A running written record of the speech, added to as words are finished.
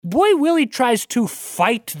Boy Willie tries to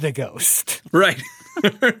fight the ghost. Right.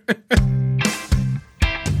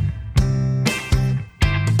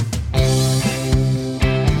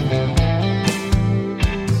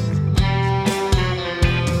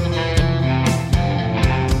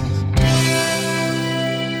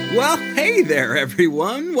 Well, hey there,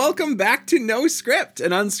 everyone. Welcome back to No Script,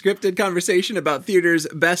 an unscripted conversation about theater's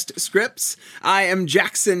best scripts. I am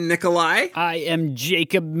Jackson Nikolai. I am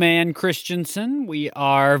Jacob Mann Christensen. We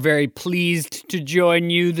are very pleased to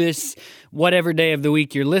join you this whatever day of the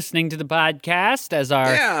week you're listening to the podcast.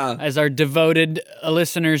 As our devoted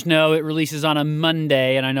listeners know, it releases on a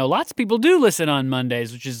Monday, and I know lots of people do listen on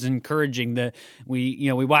Mondays, which is encouraging.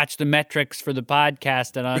 We watch the metrics for the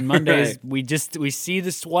podcast, and on Mondays right. we see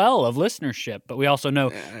the swell of listenership. But we also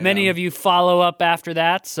know many of you follow up after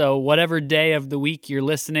that. So whatever day of the week you're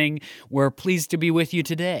listening, we're pleased to be with you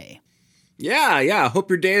today. Yeah. Hope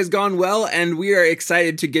your day has gone well, and we are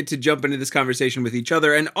excited to get to jump into this conversation with each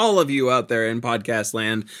other and all of you out there in podcast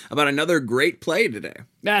land about another great play today.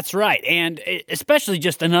 That's right, and especially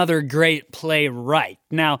just another great playwright.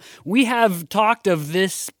 Now, we have talked of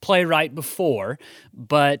this playwright before,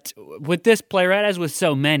 but with this playwright, as with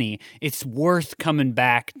so many, it's worth coming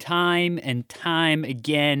back time and time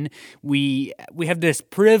again. We have this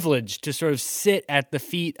privilege to sort of sit at the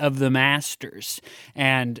feet of the masters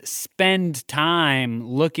and spend time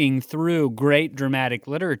looking through great dramatic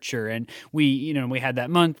literature. And we had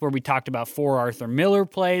that month where we talked about 4 Arthur Miller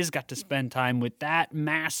plays, got to spend time with that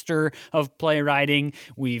master of playwriting.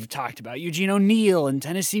 We've talked about Eugene O'Neill and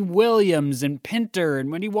Tennessee Williams and Pinter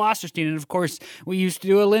and Wendy Wasserstein. And of course, we used to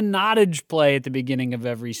do a Lynn Nottage play at the beginning of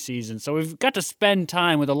every season. So we've got to spend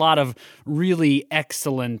time with a lot of really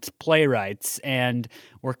excellent playwrights. And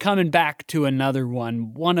we're coming back to another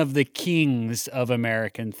one of the kings of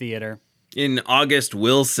American theater. In August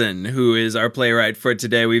Wilson, who is our playwright for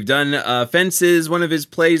today. We've done Fences, one of his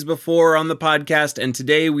plays before on the podcast, and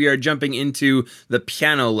today we are jumping into The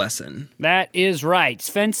Piano Lesson. That is right.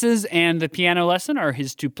 Fences and The Piano Lesson are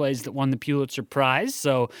his 2 plays that won the Pulitzer Prize,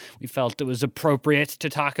 so we felt it was appropriate to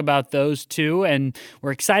talk about those 2, and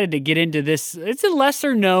we're excited to get into this. It's a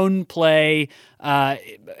lesser-known play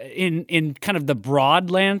in kind of the broad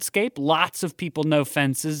landscape. Lots of people know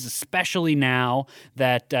Fences, especially now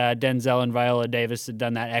that Denzel and Viola Davis had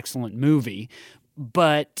done that excellent movie.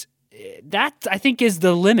 But that, I think, is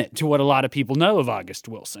the limit to what a lot of people know of August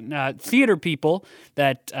Wilson. Theater people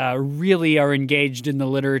that really are engaged in the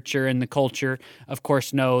literature and the culture, of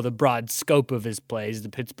course, know the broad scope of his plays, the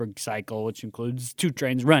Pittsburgh Cycle, which includes 2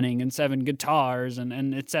 Trains Running and 7 Guitars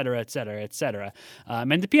and et cetera, et cetera, et cetera.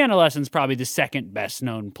 And The Piano Lesson is probably the second best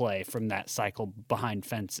known play from that cycle behind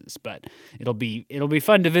Fences. But it'll be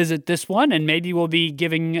fun to visit this one, and maybe we'll be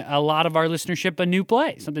giving a lot of our listenership a new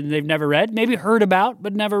play, something they've never read, maybe heard about,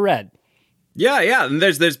 but never read. Yeah, and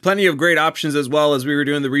there's plenty of great options as well. As we were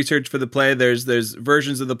doing the research for the play, there's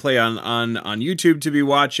versions of the play on YouTube to be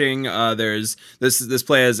watching. There's this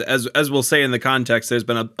play, as we'll say in the context, there's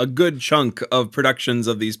been a good chunk of productions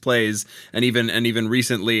of these plays, and even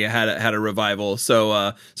recently had a revival.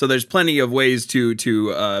 So there's plenty of ways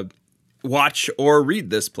to watch or read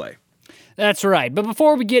this play. That's right. But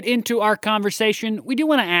before we get into our conversation, we do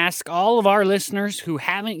want to ask all of our listeners who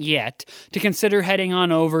haven't yet to consider heading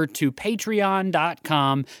on over to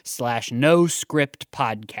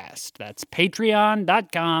patreon.com/NoScriptPodcast. That's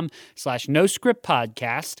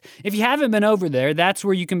patreon.com/NoScriptPodcast. If you haven't been over there, that's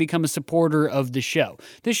where you can become a supporter of the show.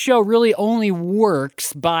 This show really only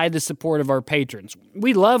works by the support of our patrons.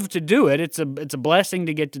 We love to do it. It's a blessing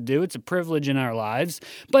to get to do. It's a privilege in our lives,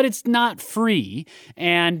 but it's not free.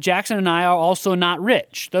 And Jackson and I are also not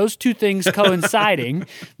rich. Those 2 things coinciding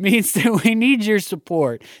means that we need your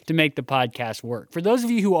support to make the podcast work. For those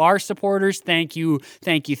of you who are supporters, thank you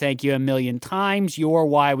a million times. You're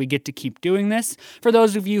why we get to keep doing this. For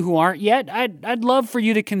those of you who aren't yet, I'd love for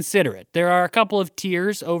you to consider it. There are a couple of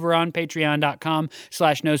tiers over on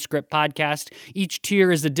patreon.com/NoScriptPodcast. Each tier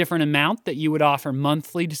is a different amount that you would offer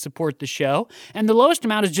monthly to support the show. And the lowest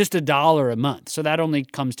amount is just $1 a month. So that only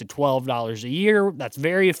comes to $12 a year. That's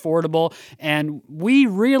very affordable. And we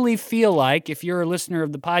really feel like if you're a listener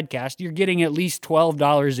of the podcast, you're getting at least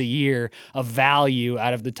 $12 a year of value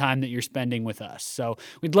out of the time that you're spending with us. So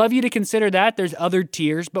we'd love you to consider that. There's other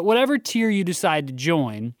tiers, but whatever tier you decide to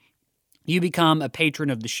join, You become a patron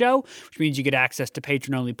of the show, which means you get access to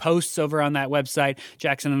patron-only posts over on that website.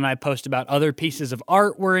 Jackson and I post about other pieces of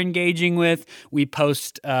art we're engaging with. We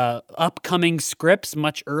post upcoming scripts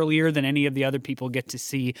much earlier than any of the other people get to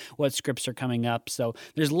see what scripts are coming up. So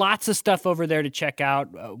there's lots of stuff over there to check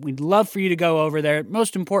out. We'd love for you to go over there.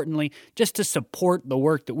 Most importantly, just to support the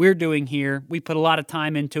work that we're doing here. We put a lot of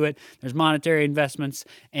time into it. There's monetary investments,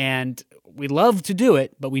 and we love to do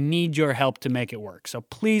it, but we need your help to make it work. So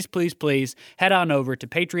please, please, please head on over to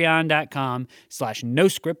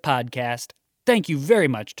patreon.com/NoScriptPodcast. Thank you very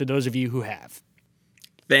much to those of you who have.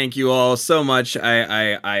 Thank you all so much.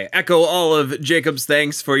 I echo all of Jacob's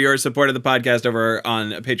thanks for your support of the podcast over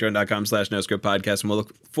on patreon.com/NoScriptPodcast, and we'll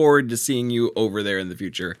look forward to seeing you over there in the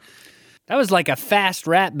future. That was like a fast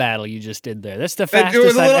rap battle you just did there. That's the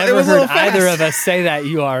fastest I've ever heard either of us say that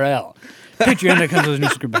URL.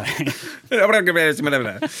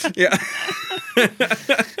 Patreon.com/NoScriptPodcast. Yeah.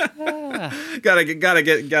 gotta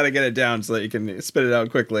get it down so that you can spit it out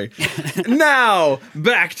quickly. Now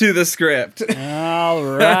back to the script. All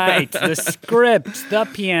right, the script, The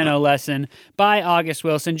Piano Lesson by August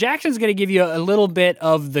Wilson. Jackson's going to give you a little bit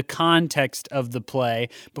of the context of the play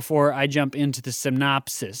before I jump into the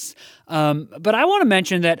synopsis. But I want to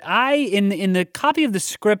mention that in the copy of the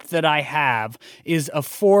script that I have is a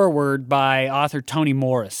foreword by author Toni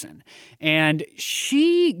Morrison. And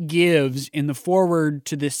she gives in the foreword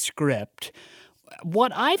to this script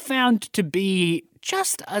what I found to be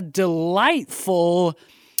just a delightful,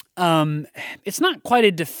 it's not quite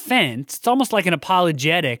a defense, it's almost like an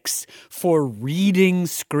apologetics for reading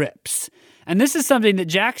scripts. And this is something that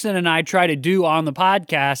Jackson and I try to do on the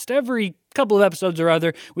podcast. Every couple of episodes or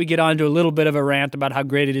other, we get onto a little bit of a rant about how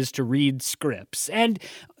great it is to read scripts. And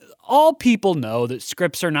all people know that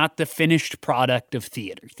scripts are not the finished product of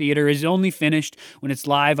theater. Theater is only finished when it's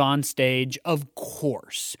live on stage, of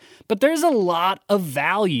course. But there's a lot of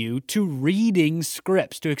value to reading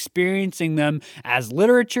scripts, to experiencing them as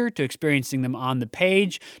literature, to experiencing them on the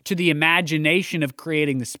page, to the imagination of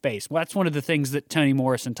creating the space. Well, that's one of the things that Toni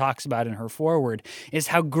Morrison talks about in her foreword, is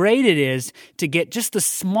how great it is to get just the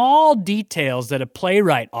small details that a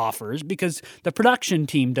playwright offers, because the production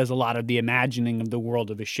team does a lot of the imagining of the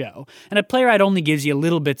world of a show. And a playwright only gives you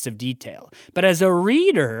little bits of detail. But as a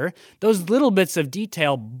reader, those little bits of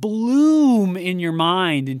detail bloom in your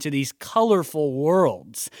mind into these colorful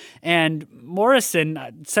worlds. And Morrison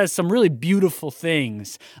says some really beautiful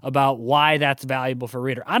things about why that's valuable for a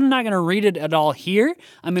reader. I'm not going to read it at all here.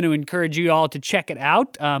 I'm going to encourage you all to check it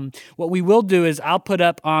out. What we will do is I'll put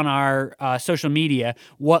up on our social media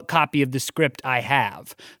what copy of the script I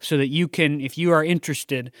have, so that you can, if you are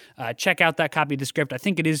interested, check out that copy of the script. I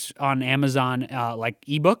think it is on Amazon, like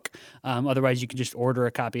ebook. Otherwise, you can just order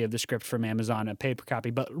a copy of the script from Amazon, a paper copy.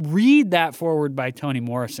 But read that foreword by Toni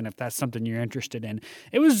Morrison if that's something you're interested in.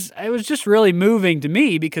 It was just really moving to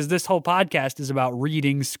me, because this whole podcast is about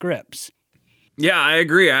reading scripts. Yeah, I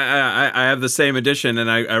agree. I have the same edition, and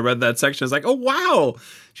I read that section. I was like, oh, wow.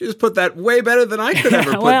 She just put that way better than I could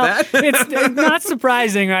ever put that. It's not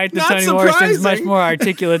surprising, right? That Toni Morrison's much more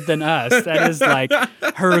articulate than us. That is like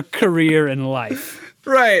her career in life.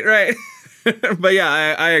 Right. But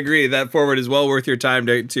yeah, I agree. That foreword is well worth your time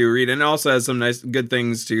to read, and it also has some nice, good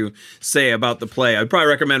things to say about the play. I'd probably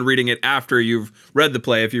recommend reading it after you've read the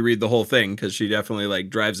play if you read the whole thing, because she definitely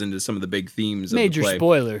drives into some of the big themes of the play. Major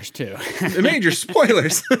spoilers, too. Major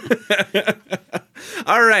spoilers.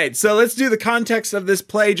 All right, so let's do the context of this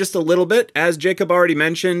play just a little bit. As Jacob already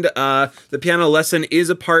mentioned, The Piano Lesson is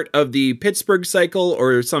a part of the Pittsburgh Cycle,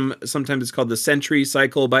 or sometimes it's called the Century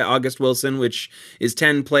Cycle by August Wilson, which is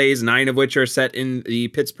 10 plays, 9 of which are set in the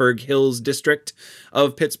Pittsburgh Hills district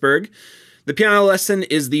of Pittsburgh. The Piano Lesson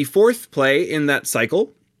is the 4th play in that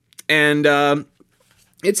cycle, and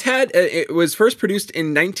it was first produced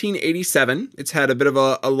in 1987. It's had a bit of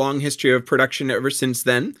a long history of production ever since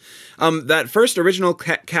then. That first original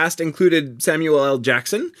cast included Samuel L.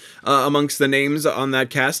 Jackson. Amongst the names on that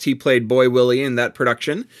cast, he played Boy Willie in that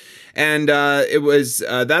production. And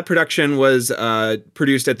that production was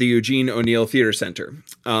produced at the Eugene O'Neill Theater Center.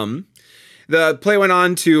 The play went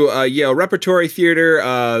on to Yale Repertory Theater,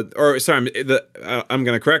 I'm going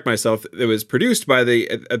to correct myself. It was produced at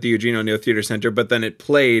the Eugene O'Neill Theater Center, but then it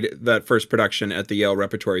played that first production at the Yale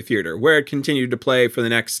Repertory Theater, where it continued to play for the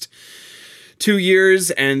next 2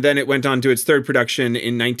 years, and then it went on to its 3rd production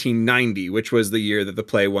in 1990, which was the year that the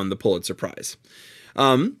play won the Pulitzer Prize.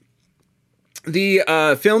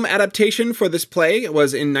 The film adaptation for this play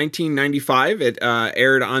was in 1995. It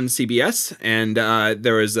aired on CBS, and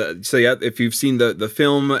there was if you've seen the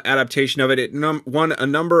film adaptation of it, it won a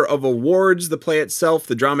number of awards. The play itself,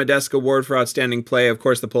 the Drama Desk Award for Outstanding Play, of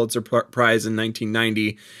course, the Pulitzer Prize in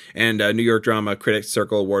 1990, and New York Drama Critics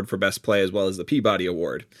Circle Award for Best Play, as well as the Peabody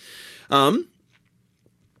Award.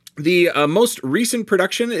 The most recent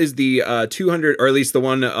production is the 200, or at least the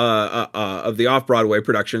one of the off-Broadway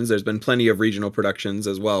productions. There's been plenty of regional productions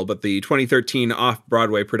as well, but the 2013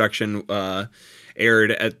 off-Broadway production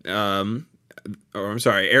aired in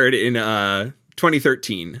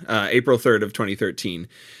 2013, April 3rd of 2013.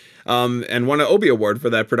 And won an Obie Award for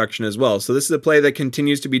that production as well. So this is a play that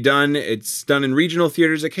continues to be done. It's done in regional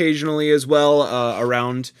theaters occasionally as well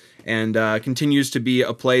around, and continues to be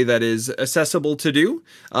a play that is accessible to do,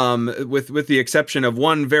 with the exception of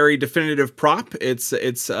one very definitive prop. It's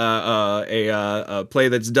a play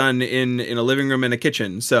that's done in a living room and a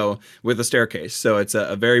kitchen, so with a staircase. So it's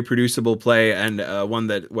a very producible play, and one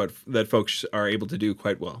that folks are able to do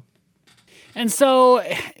quite well. And so,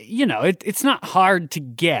 it's not hard to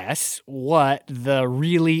guess what the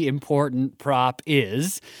really important prop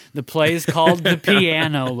is. The play is called The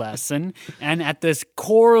Piano Lesson, and at this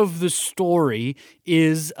core of the story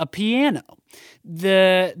is a piano.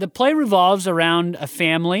 The play revolves around a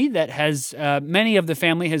family that has, many of the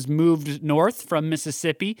family has moved north from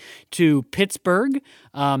Mississippi to Pittsburgh.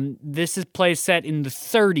 This is play set in the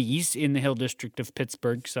 30s in the Hill District of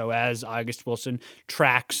Pittsburgh. So as August Wilson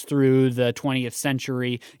tracks through the 20th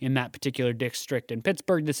century in that particular district in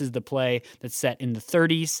Pittsburgh, this is the play that's set in the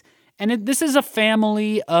 30s. And this is a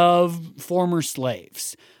family of former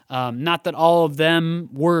slaves. Not that all of them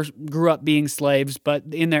grew up being slaves, but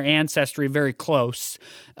in their ancestry, very close,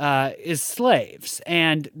 is slaves.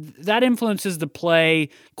 And that influences the play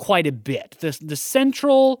quite a bit. The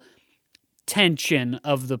central tension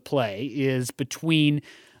of the play is between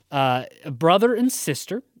a brother and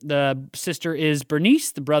sister. The sister is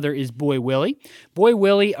Bernice. The brother is Boy Willie. Boy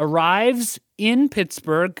Willie arrives in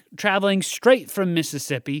Pittsburgh, traveling straight from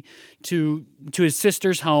Mississippi to his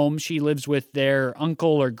sister's home. She lives with their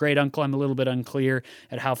uncle or great uncle. I'm a little bit unclear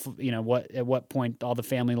at at what point all the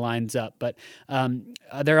family lines up, but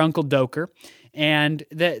their uncle Doker, and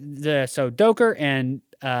so Doker and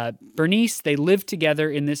Bernice, they live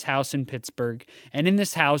together in this house in Pittsburgh, and in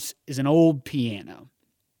this house is an old piano.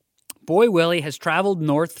 Boy Willie has traveled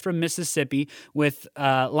north from Mississippi with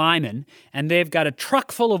Lyman, and they've got a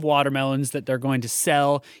truck full of watermelons that they're going to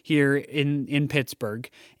sell here in Pittsburgh.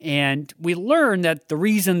 And we learn that the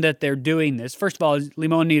reason that they're doing this, first of all, is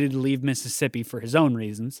Limon needed to leave Mississippi for his own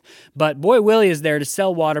reasons, but Boy Willie is there to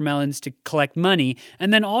sell watermelons to collect money,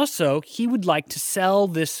 and then also he would like to sell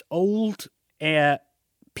this old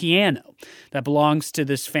piano that belongs to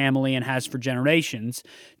this family and has for generations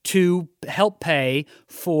to help pay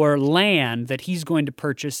for land that he's going to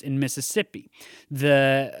purchase in Mississippi.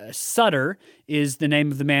 The Sutter is the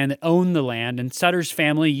name of the man that owned the land, and Sutter's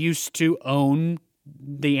family used to own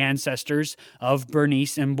the ancestors of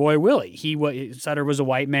Bernice and Boy Willie. Sutter was a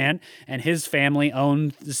white man, and his family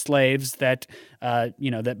owned the slaves that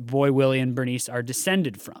that Boy Willie and Bernice are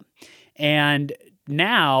descended from. And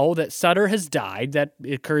now that Sutter has died, that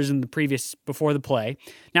occurs before the play,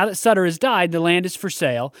 now that Sutter has died, the land is for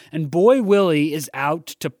sale, and Boy Willie is out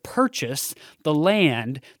to purchase the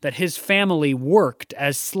land that his family worked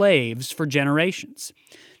as slaves for generations.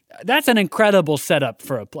 That's an incredible setup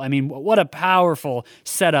for a play. I mean, what a powerful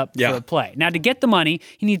setup for a play. Now, to get the money,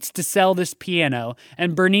 he needs to sell this piano,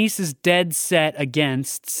 and Bernice is dead set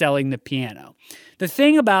against selling the piano. The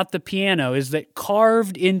thing about the piano is that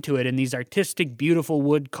carved into it in these artistic, beautiful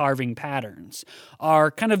wood carving patterns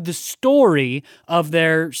are kind of the story of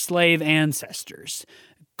their slave ancestors,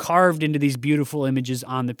 carved into these beautiful images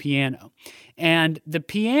on the piano. And the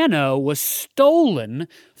piano was stolen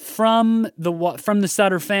from the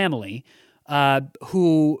Sutter family,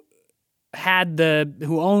 who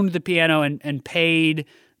owned the piano and paid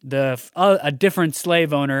a different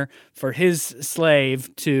slave owner for his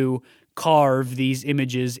slave to carve these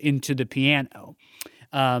images into the piano.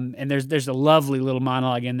 And there's a lovely little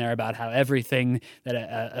monologue in there about how everything that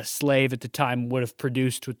a slave at the time would have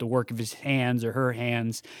produced with the work of his hands or her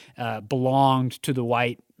hands belonged to the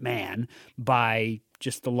white man by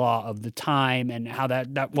just the law of the time, and how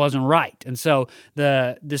that wasn't right. And so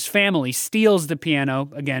this family steals the piano,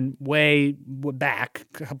 again, way back,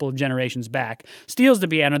 a couple of generations back, steals the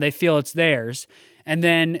piano. They feel it's theirs. And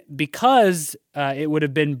then because it would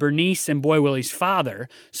have been Bernice and Boy Willie's father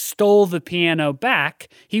stole the piano back,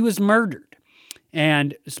 he was murdered.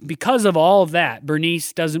 And because of all of that,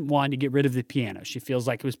 Bernice doesn't want to get rid of the piano. She feels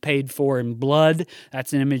like it was paid for in blood.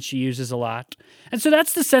 That's an image she uses a lot. And so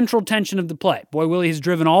that's the central tension of the play. Boy Willie has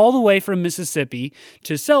driven all the way from Mississippi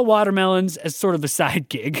to sell watermelons as sort of a side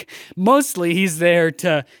gig. Mostly he's there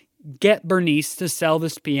to get Bernice to sell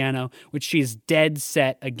this piano, which she is dead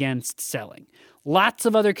set against selling. Lots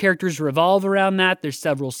of other characters revolve around that. There's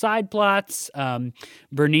several side plots.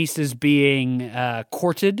 Bernice is being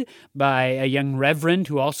courted by a young reverend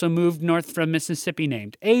who also moved north from Mississippi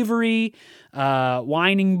named Avery.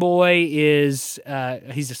 Whining Boy is,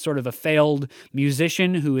 he's a sort of a failed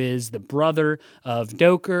musician who is the brother of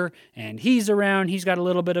Doker, and he's around. He's got a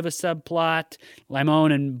little bit of a subplot.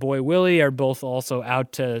 Lamone and Boy Willie are both also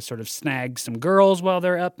out to sort of snag some girls while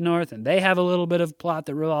they're up north, and they have a little bit of plot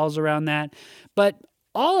that revolves around that. But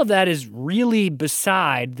all of that is really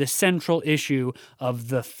beside the central issue of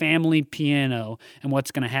the family piano and what's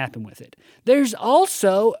going to happen with it. There's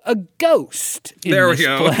also a ghost in this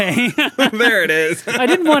play. There it is. I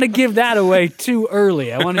didn't want to give that away too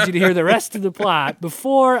early. I wanted you to hear the rest of the plot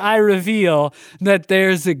before I reveal that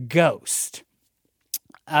there's a ghost.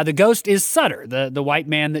 The ghost is Sutter, the white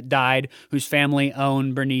man that died, whose family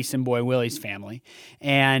owned Bernice and Boy Willie's family.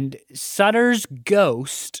 And Sutter's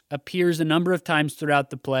ghost appears a number of times throughout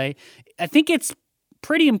the play. I think it's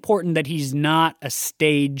pretty important that he's not a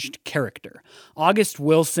staged character. August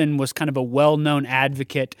Wilson was kind of a well-known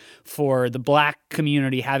advocate for the black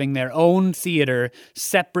community having their own theater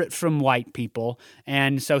separate from white people,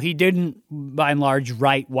 and so he didn't, by and large,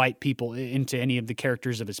 write white people into any of the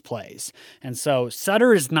characters of his plays. And so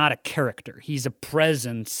Sutter is not a character. He's a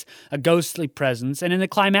presence, a ghostly presence, and in the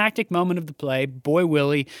climactic moment of the play, Boy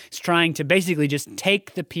Willie is trying to basically just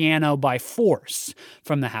take the piano by force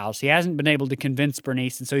from the house. He hasn't been able to convince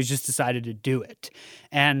Bernice, and so he's just decided to do it.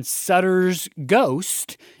 And Sutter's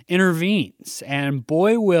ghost intervenes, and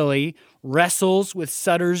Boy Willie wrestles with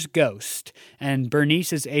Sutter's ghost, and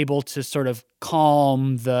Bernice is able to sort of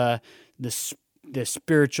calm the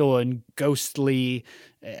spiritual and ghostly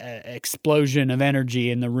explosion of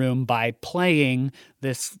energy in the room by playing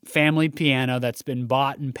this family piano that's been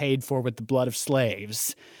bought and paid for with the blood of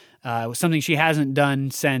slaves. Something she hasn't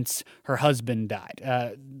done since her husband died.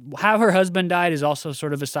 How her husband died is also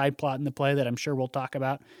sort of a side plot in the play that I'm sure we'll talk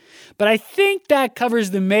about. But I think that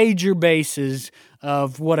covers the major bases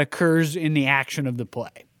of what occurs in the action of the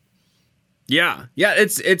play. Yeah.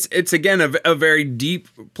 It's again a very deep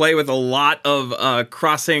play with a lot of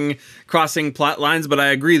crossing plot lines. But I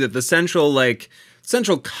agree that the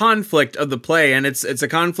central conflict of the play, and it's a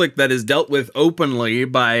conflict that is dealt with openly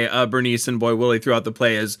by Bernice and Boy Willie throughout the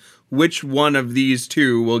play, is which one of these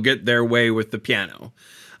two will get their way with the piano.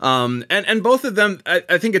 And both of them,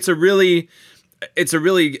 I think it's a really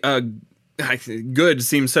good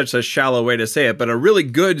seems such a shallow way to say it, but a really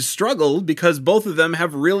good struggle, because both of them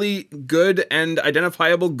have really good and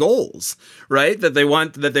identifiable goals, right? That they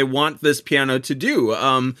want this piano to do.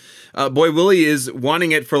 Boy Willie is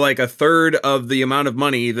wanting it for like a third of the amount of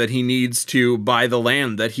money that he needs to buy the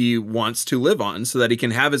land that he wants to live on, so that he can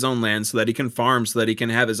have his own land, so that he can farm, so that he can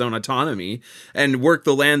have his own autonomy and work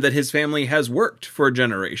the land that his family has worked for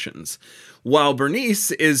generations. While Bernice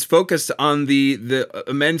is focused on the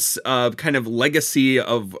immense kind of legacy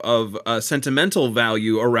of sentimental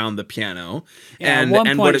value around the piano, and at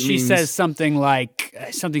one point she says something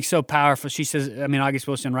so powerful. She says, I mean, August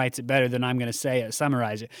Wilson writes it better than I'm going to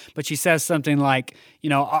summarize it, but she says something like,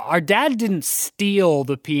 our dad didn't steal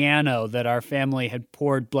the piano that our family had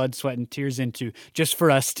poured blood, sweat, and tears into just for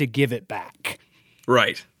us to give it back.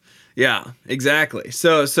 Right. Yeah, exactly.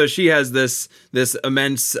 So she has this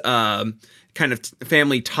immense kind of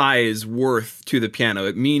family ties worth to the piano.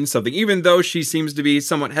 It means something. Even though she seems to be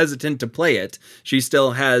somewhat hesitant to play it, she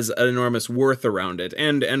still has an enormous worth around it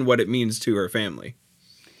and what it means to her family.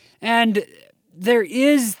 And there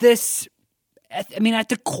is this, at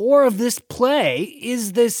the core of this play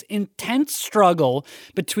is this intense struggle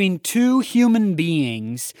between two human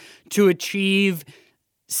beings to achieve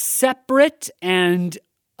separate and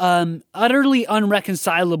utterly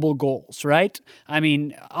unreconcilable goals, right? I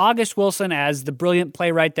mean, August Wilson, as the brilliant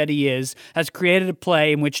playwright that he is, has created a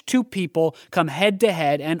play in which two people come head to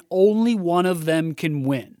head and only one of them can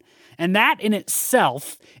win. And that in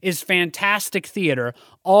itself is fantastic theater,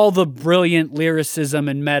 all the brilliant lyricism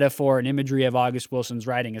and metaphor and imagery of August Wilson's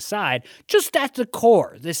writing aside. Just at the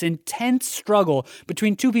core, this intense struggle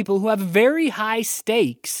between two people who have very high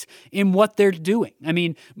stakes in what they're doing. I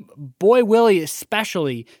mean, Boy Willie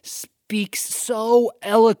especially speaks so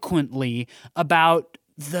eloquently about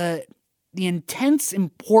the intense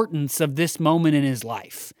importance of this moment in his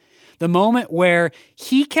life. the moment where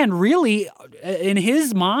he can really, in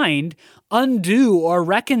his mind, undo or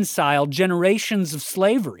reconcile generations of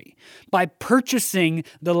slavery by purchasing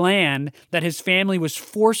the land that his family was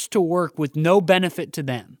forced to work with no benefit to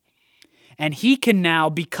them. And he can now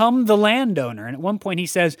become the landowner. And at one point he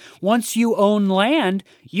says, once you own land,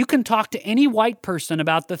 you can talk to any white person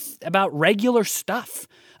about regular stuff,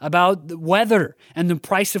 about the weather and the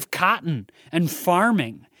price of cotton and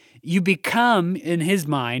farming. You become, in his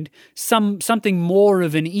mind, something more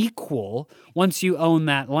of an equal once you own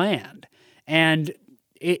that land. And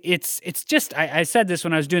it's just, I said this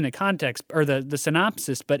when I was doing the context or the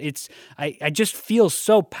synopsis, but I just feel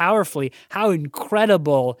so powerfully how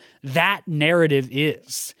incredible that narrative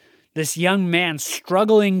is. This young man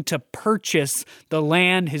struggling to purchase the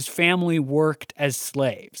land his family worked as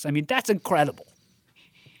slaves. I mean, that's incredible.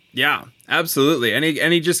 Yeah, absolutely. And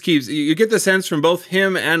he just keeps, you get the sense from both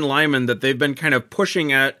him and Lyman that they've been kind of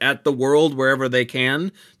pushing at the world wherever they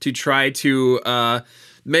can to try to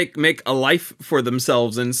make a life for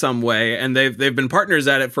themselves in some way. And they've been partners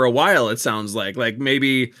at it for a while, it sounds like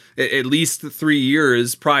maybe at least 3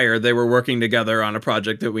 years prior they were working together on a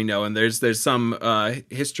project that we know, and there's some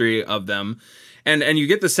history of them. And you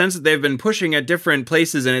get the sense that they've been pushing at different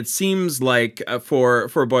places, and it seems like for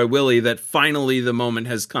Boy Willie that finally the moment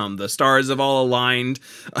has come. The stars have all aligned.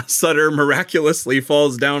 Sutter miraculously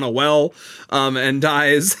falls down a well and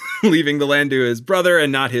dies, leaving the land to his brother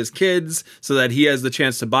and not his kids, so that he has the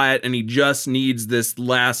chance to buy it, and he just needs this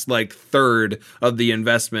last third of the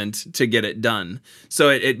investment to get it done. So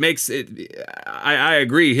it makes it. I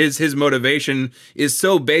agree. His motivation is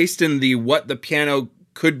so based in what the piano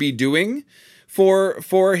could be doing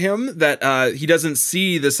for him that he doesn't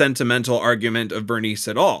see the sentimental argument of Bernice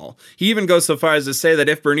at all. He even goes so far as to say that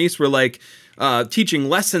if Bernice were teaching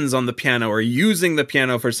lessons on the piano or using the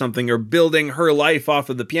piano for something or building her life off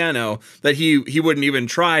of the piano, that he wouldn't even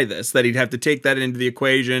try this, that he'd have to take that into the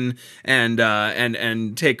equation and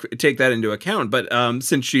take that into account. But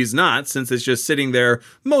since she's not, since it's just sitting there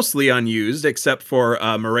mostly unused, except for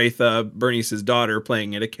Maretha, Bernice's daughter,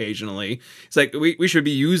 playing it occasionally, it's like we should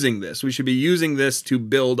be using this. We should be using this to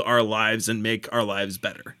build our lives and make our lives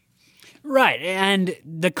better. Right, and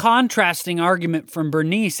the contrasting argument from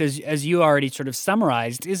Bernice, as you already sort of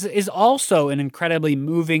summarized, is also an incredibly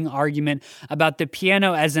moving argument about the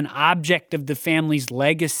piano as an object of the family's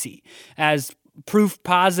legacy, as proof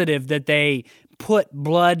positive that they put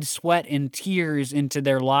blood, sweat, and tears into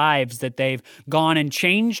their lives, that they've gone and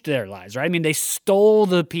changed their lives, right? I mean, they stole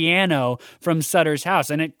the piano from Sutter's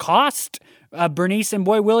house, and it cost Bernice and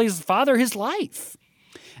Boy Willie's father his life.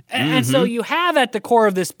 And so you have at the core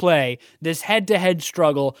of this play this head-to-head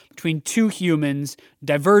struggle between two humans,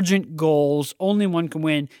 divergent goals, only one can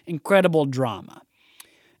win, incredible drama.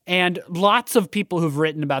 And lots of people who've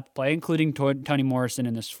written about the play, including Toni Morrison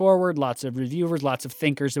in this foreword, lots of reviewers, lots of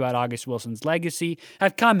thinkers about August Wilson's legacy,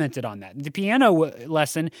 have commented on that. The piano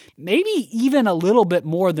lesson, maybe even a little bit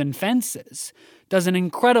more than Fences, does an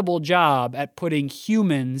incredible job at putting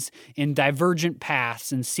humans in divergent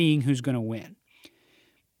paths and seeing who's going to win.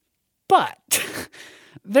 But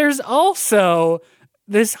there's also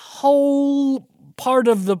this whole part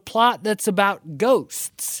of the plot that's about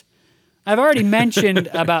ghosts. I've already mentioned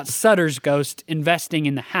about Sutter's ghost investing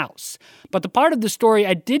in the house, but the part of the story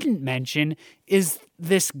I didn't mention is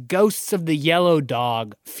this Ghosts of the Yellow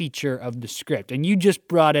Dog feature of the script. And you just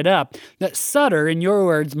brought it up, that Sutter, in your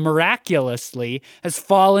words, miraculously has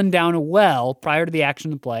fallen down a well prior to the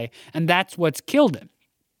action of the play, and that's what's killed him.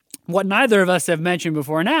 What neither of us have mentioned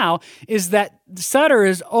before now is that Sutter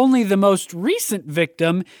is only the most recent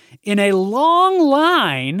victim in a long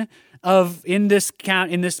line of, in this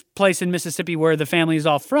place in Mississippi where the family is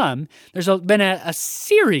all from, there's been a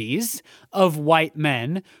series of white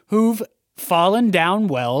men who've fallen down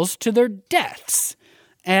wells to their deaths.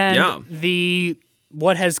 And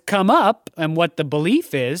what has come up and what the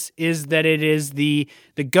belief is that it is the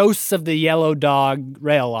Ghosts of the Yellow Dog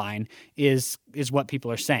rail line is what people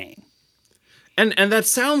are saying. And that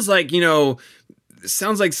sounds like,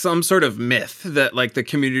 some sort of myth that the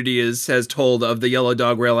community has told of the Yellow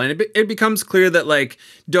Dog rail line. It becomes clear that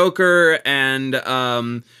Doker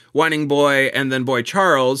and Whining Boy and then Boy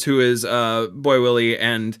Charles, who is Boy Willie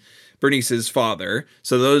and Bernice's father.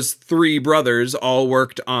 So those three brothers all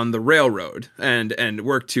worked on the railroad and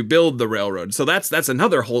worked to build the railroad. So that's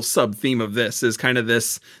another whole sub theme of this, is kind of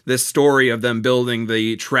this story of them building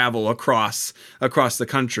the travel across the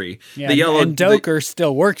country. Yeah, and Doker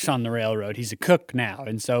still works on the railroad. He's a cook now.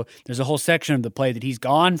 And so there's a whole section of the play that he's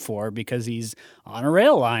gone for because he's on a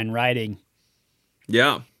rail line riding.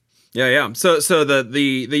 Yeah. Yeah. So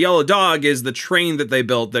the yellow dog is the train that they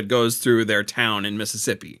built that goes through their town in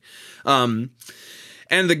Mississippi.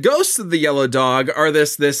 And the ghosts of the yellow dog are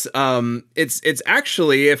it's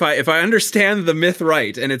actually, if I understand the myth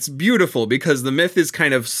right, and it's beautiful because the myth is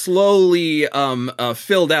kind of slowly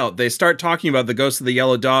filled out. They start talking about the ghost of the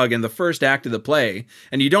yellow dog in the first act of the play,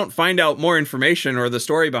 and you don't find out more information or the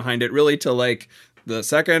story behind it really till like the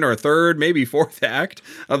second or third, maybe fourth act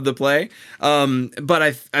of the play.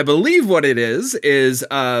 But I believe what it is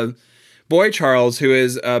Boy Charles, who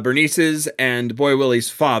is Bernice's and Boy Willie's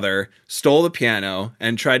father, stole the piano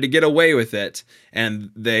and tried to get away with it.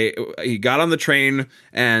 And he got on the train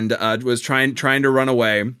and was trying to run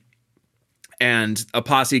away. And a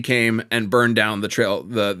posse came and burned down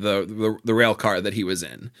the rail car that he was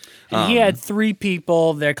in. And he had 3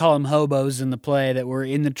 people, they call them hobos in the play, that were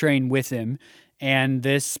in the train with him. And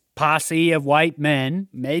this posse of white men,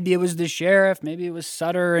 maybe it was the sheriff, maybe it was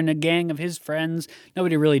Sutter and a gang of his friends,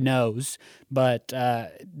 nobody really knows. But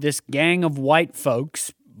this gang of white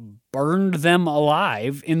folks burned them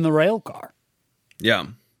alive in the rail car. Yeah.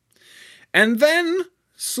 And then,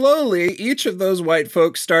 slowly, each of those white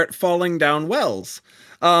folks start falling down wells.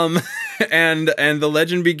 And the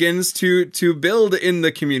legend begins to build in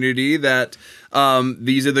the community that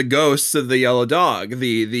these are the ghosts of the yellow dog,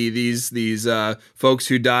 these folks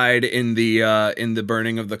who died in the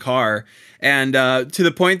burning of the car, and to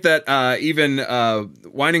the point that even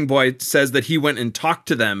Whining Boy says that he went and talked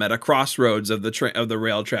to them at a crossroads of the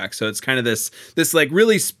rail track. So it's kind of this like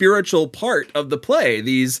really spiritual part of the play.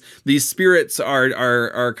 These spirits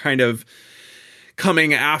are kind of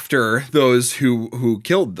coming after those who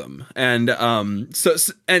killed them, and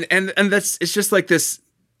that's, it's just like this.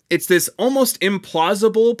 It's this almost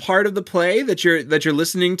implausible part of the play that you're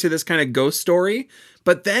listening to this kind of ghost story,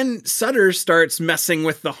 but then Sutter starts messing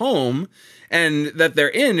with the home and that they're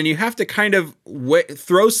in, and you have to kind of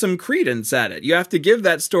throw some credence at it. You have to give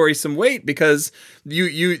that story some weight because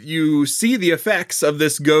you see the effects of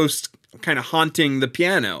this ghost kind of haunting the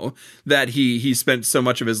piano that he spent so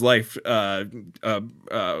much of his life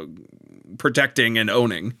protecting and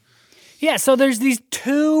owning. Yeah, so there's these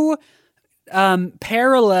 2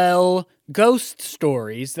 parallel ghost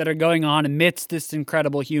stories that are going on amidst this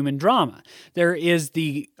incredible human drama. There is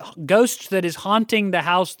the ghost that is haunting the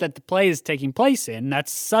house that the play is taking place in.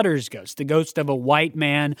 That's Sutter's ghost, the ghost of a white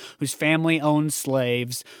man whose family owned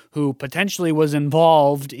slaves, who potentially was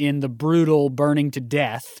involved in the brutal burning to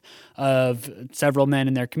death of several men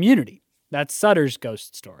in their community. That's Sutter's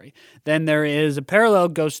ghost story. Then there is a parallel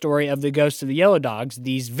ghost story of the ghosts of the yellow dogs,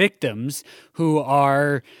 these victims who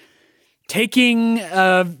are taking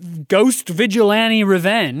ghost vigilante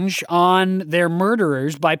revenge on their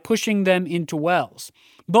murderers by pushing them into wells.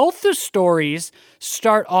 Both the stories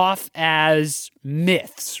start off as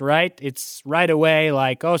myths, right? It's right away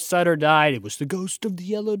like, oh, Sutter died. It was the ghost of the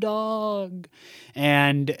yellow dog.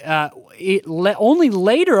 And only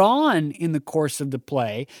later on in the course of the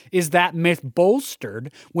play is that myth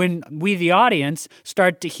bolstered when we, the audience,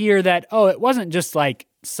 start to hear that, oh, it wasn't just like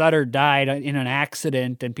Sutter died in an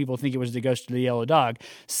accident and people think it was the ghost of the yellow dog.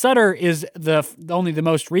 Sutter is only the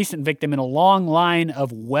most recent victim in a long line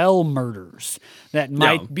of well murders that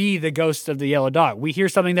might be the ghost of the yellow dog. We hear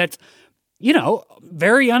something that's,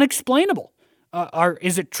 very unexplainable.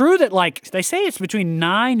 Is it true that, like, they say it's between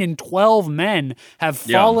 9 and 12 men have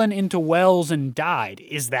fallen into wells and died?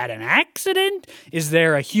 Is that an accident? Is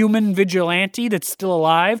there a human vigilante that's still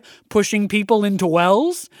alive pushing people into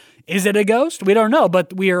wells? Is it a ghost? We don't know,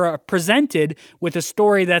 but we are presented with a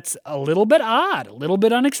story that's a little bit odd, a little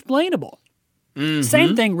bit unexplainable. Mm-hmm.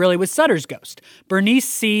 Same thing really with Sutter's ghost. Bernice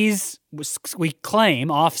sees, we claim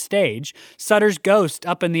off stage, Sutter's ghost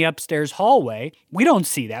up in the upstairs hallway. We don't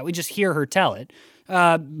see that. We just hear her tell it.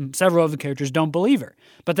 Several of the characters don't believe her.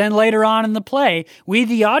 But then later on in the play, we,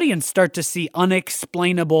 the audience, start to see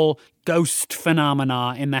unexplainable ghost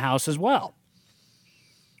phenomena in the house as well.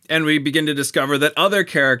 And we begin to discover that other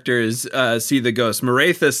characters see the ghost.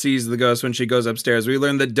 Maratha sees the ghost when she goes upstairs. We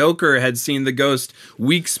learn that Doker had seen the ghost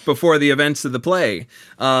weeks before the events of the play.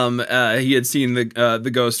 He had seen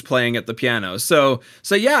the ghost playing at the piano. So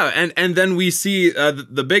yeah, and then we see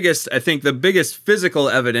the biggest physical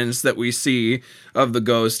evidence that we see of the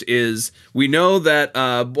ghost is we know that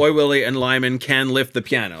Boy Willie and Lyman can lift the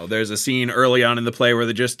piano. There's a scene early on in the play where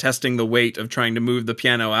they're just testing the weight of trying to move the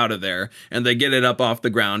piano out of there, and they get it up off the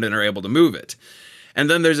ground and are able to move it. And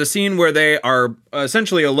then there's a scene where they are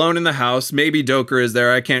essentially alone in the house. Maybe Doker is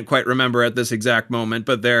there. I can't quite remember at this exact moment,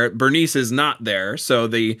 but Bernice is not there. So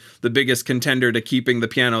the biggest contender to keeping the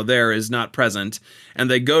piano there is not present. And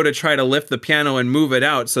they go to try to lift the piano and move it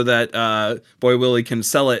out so that Boy Willie can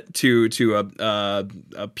sell it to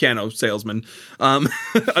a piano salesman.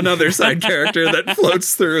 Another side character that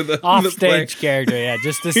floats through the offstage character. Yeah,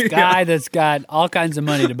 just this guy that's got all kinds of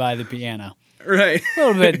money to buy the piano. Right. A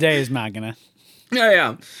little bit Deus Machina.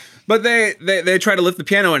 Yeah. But they try to lift the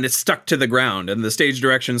piano and it's stuck to the ground, and the stage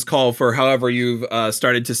directions call for however you've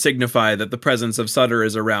started to signify that the presence of Sutter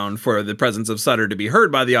is around, for the presence of Sutter to be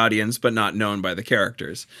heard by the audience but not known by the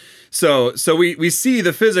characters. So we see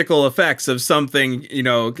the physical effects of something,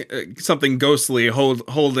 something ghostly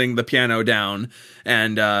holding the piano down,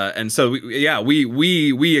 and so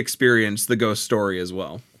we experience the ghost story as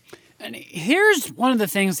well. And here's one of the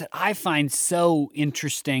things that I find so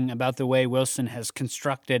interesting about the way Wilson has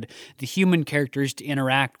constructed the human characters to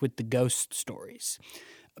interact with the ghost stories.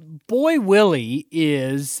 Boy Willie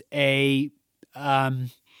is a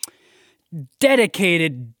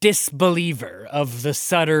dedicated disbeliever of the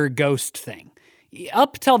Sutter ghost thing.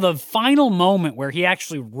 Up till the final moment where he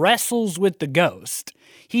actually wrestles with the ghost,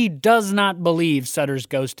 he does not believe Sutter's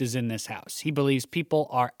ghost is in this house. He believes people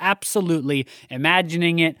are absolutely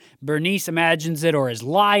imagining it. Bernice imagines it or is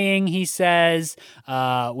lying, he says.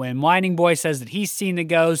 When Whining Boy says that he's seen the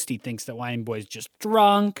ghost, he thinks that Whining Boy's just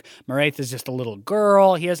drunk. Moretha's just a little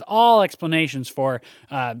girl. He has all explanations for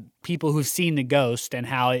people who've seen the ghost and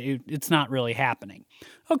how it's not really happening.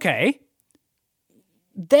 Okay.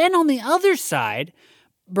 Then on the other side,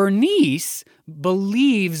 Bernice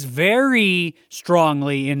believes very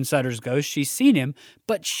strongly in Sutter's ghost. She's seen him,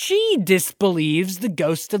 but she disbelieves the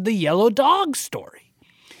ghost of the yellow dog story.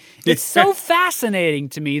 It's so fascinating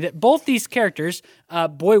to me that both these characters,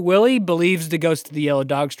 Boy Willie believes the ghost of the yellow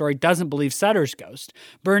dog story, doesn't believe Sutter's ghost.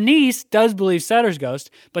 Bernice does believe Sutter's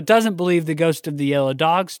ghost, but doesn't believe the ghost of the yellow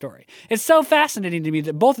dog story. It's so fascinating to me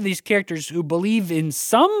that both of these characters who believe in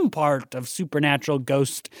some part of supernatural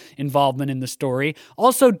ghost involvement in the story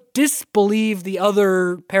also disbelieve the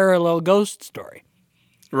other parallel ghost story.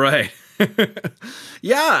 Right.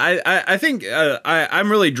 Yeah, I think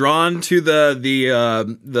I'm really drawn to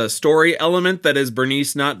the story element that is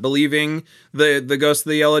Bernice not believing the ghost of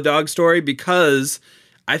the yellow dog story, because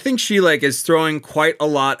I think she is throwing quite a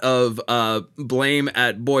lot of blame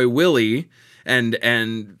at Boy Willie and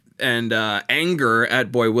anger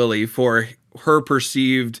at Boy Willie for her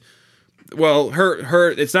perceived,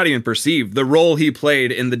 her it's not even perceived, the role he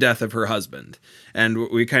played in the death of her husband. And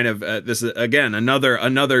we kind of, this is, again,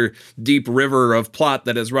 another deep river of plot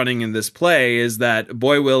that is running in this play, is that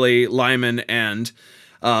Boy Willie, Lyman, and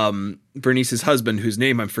Bernice's husband, whose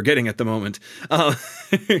name I'm forgetting at the moment,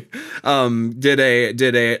 did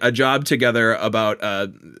a job together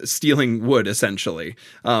about stealing wood, essentially.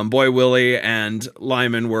 Boy Willie and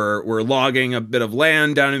Lyman were logging a bit of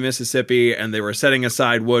land down in Mississippi, and they were setting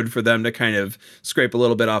aside wood for them to kind of scrape a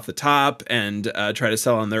little bit off the top and try to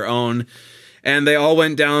sell on their own. And they all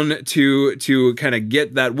went down to kind of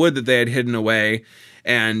get that wood that they had hidden away.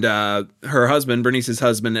 And her husband, Bernice's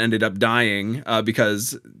husband, ended up dying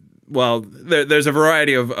because, there's a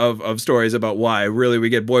variety of stories about why. Really, we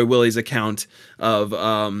get Boy Willie's account of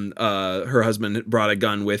her husband brought a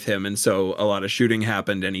gun with him, and so a lot of shooting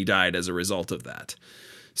happened, and he died as a result of that.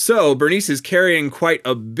 So Bernice is carrying quite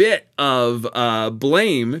a bit of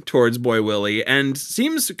blame towards Boy Willie, and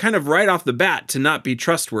seems kind of right off the bat to not be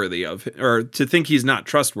trustworthy or to think he's not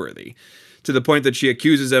trustworthy, to the point that she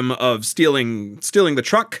accuses him of stealing the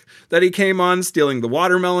truck that he came on, stealing the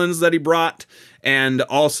watermelons that he brought, and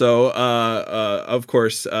also, of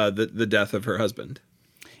course, the death of her husband.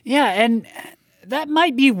 Yeah, and that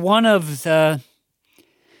might be one of the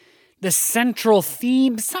central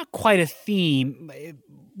themes. It's not quite a theme.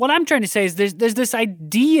 What I'm trying to say is there's this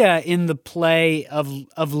idea in the play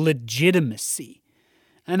of legitimacy.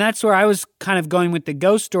 And that's where I was kind of going with the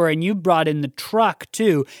ghost story, and you brought in the truck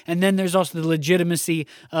too. And then there's also the legitimacy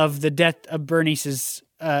of the death of Bernice's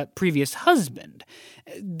previous husband.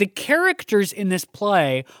 The characters in this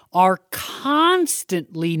play are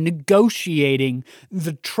constantly negotiating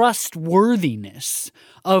the trustworthiness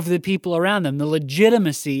of the people around them, the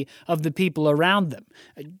legitimacy of the people around them.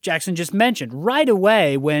 Jackson just mentioned right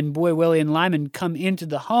away when Boy Willie and Lyman come into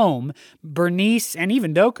the home, Bernice and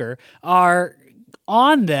even Doker are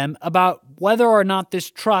on them about whether or not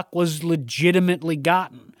this truck was legitimately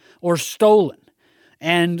gotten or stolen.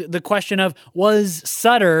 And the question of, was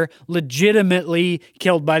Sutter legitimately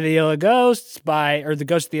killed by the Yellow Ghosts, or the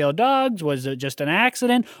Ghost of the Yellow Dogs? Was it just an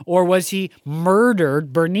accident? Or was he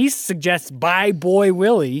murdered, Bernice suggests, by Boy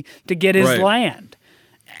Willie to get his land?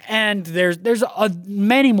 And there's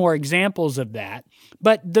many more examples of that.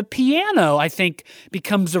 But the piano, I think,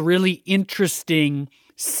 becomes a really interesting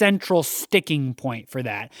central sticking point for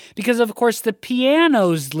that. Because, of course, the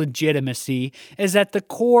piano's legitimacy is at the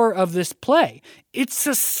core of this play. It's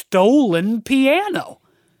a stolen piano.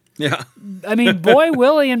 Yeah. I mean, Boy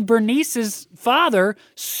Willie and Bernice's father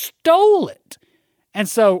stole it. And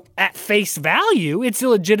so at face value, it's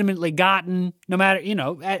illegitimately gotten, no matter,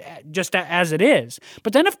 just as it is.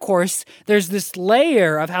 But then, of course, there's this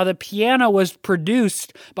layer of how the piano was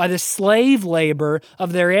produced by the slave labor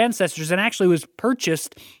of their ancestors and actually was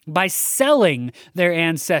purchased by selling their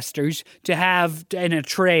ancestors to have in a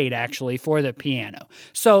trade, actually, for the piano.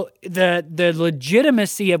 So the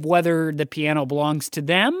legitimacy of whether the piano belongs to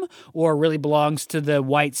them or really belongs to the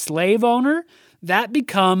white slave owner, that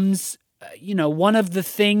becomes one of the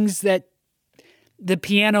things that the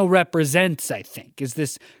piano represents, I think, is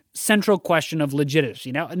this central question of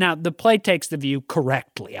legitimacy. Now, the play takes the view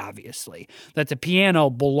correctly, obviously, that the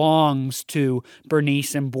piano belongs to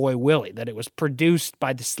Bernice and Boy Willie, that it was produced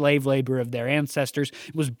by the slave labor of their ancestors,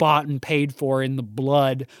 it was bought and paid for in the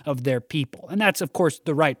blood of their people. And that's, of course,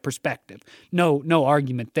 the right perspective. No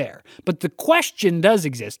argument there. But the question does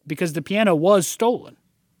exist because the piano was stolen.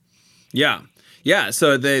 Yeah. Yeah,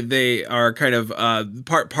 so they are kind of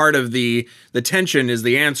part of the tension is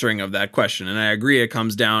the answering of that question, and I agree it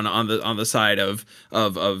comes down on the side of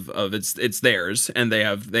it's theirs, and they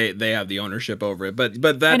have the ownership over it. But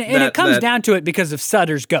that it comes down to it because of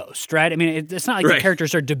Sutter's ghost, right? I mean, it's not like the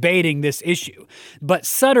characters are debating this issue, but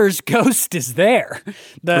Sutter's ghost is there,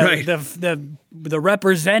 the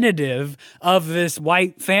representative of this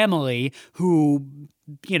white family who,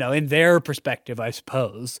 in their perspective, I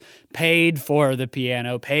suppose, paid for the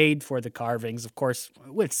piano, paid for the carvings, of course,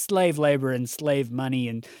 with slave labor and slave money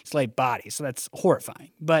and slave bodies. So that's horrifying.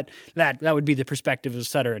 But that would be the perspective of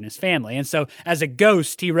Sutter and his family. And so as a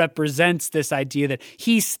ghost, he represents this idea that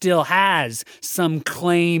he still has some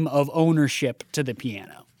claim of ownership to the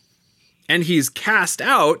piano. And he's cast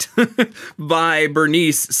out by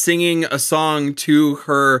Bernice singing a song to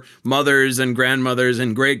her mothers and grandmothers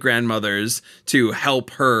and great-grandmothers to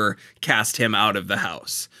help her cast him out of the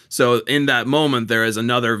house. So in that moment, there is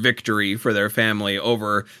another victory for their family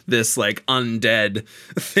over this undead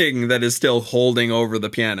thing that is still holding over the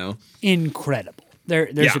piano. Incredible.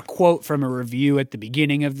 There's a quote from a review at the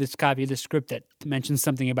beginning of this copy of the script that mentions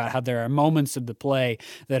something about how there are moments of the play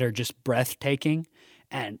that are just breathtaking.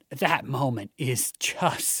 And that moment is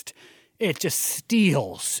it just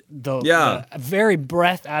steals the very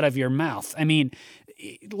breath out of your mouth. I mean,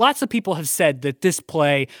 lots of people have said that this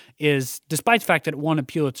play is, despite the fact that it won a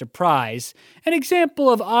Pulitzer Prize, an example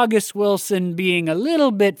of August Wilson being a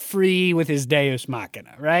little bit free with his Deus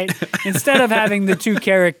Machina, right? Instead of having the two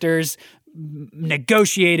characters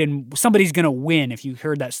negotiate and somebody's going to win. If you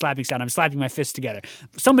heard that slapping sound, I'm slapping my fists together.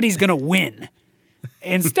 Somebody's going to win.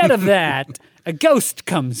 Instead of that, a ghost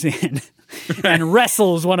comes in and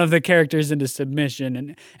wrestles one of the characters into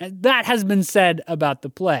submission. And that has been said about the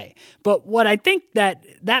play. But what I think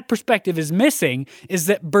that perspective is missing is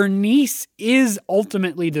that Bernice is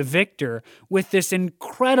ultimately the victor with this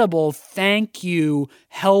incredible thank you,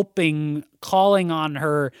 helping, calling on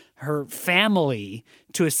her family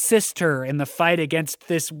to assist her in the fight against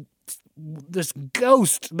this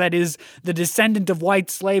ghost that is the descendant of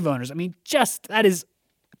white slave owners. I mean, that is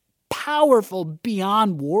powerful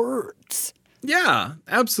beyond words. Yeah,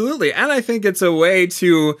 absolutely. And I think it's a way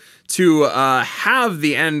to have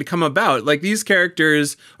the end come about. Like, these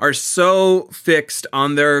characters are so fixed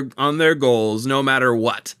on their goals no matter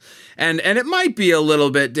what. And it might be a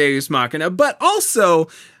little bit Deus Machina, but also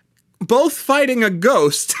both fighting a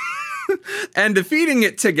ghost and defeating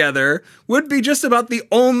it together would be just about the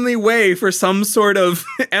only way for some sort of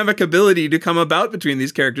amicability to come about between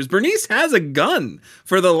these characters. Bernice has a gun.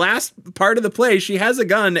 For the last part of the play, she has a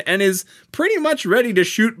gun and is pretty much ready to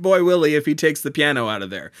shoot Boy Willie if he takes the piano out of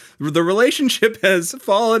there. The relationship has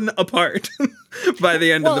fallen apart by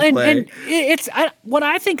the end of the play. And it's what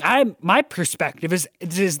I think my perspective is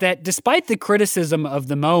that despite the criticism of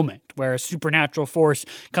the moment, where a supernatural force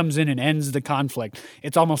comes in and ends the conflict,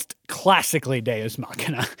 it's almost classically Deus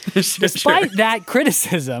Machina. Despite that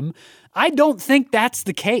criticism, I don't think that's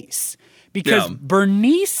the case. because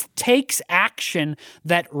Bernice takes action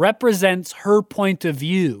that represents her point of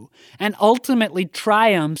view and ultimately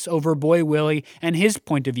triumphs over Boy Willie and his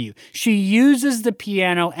point of view. She uses the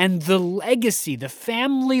piano and the legacy, the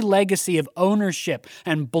family legacy of ownership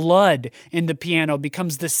and blood in the piano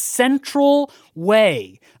becomes the central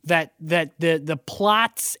way that the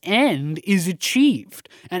plot's end is achieved.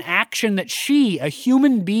 An action that she, a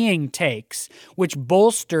human being, takes, which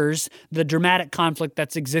bolsters the dramatic conflict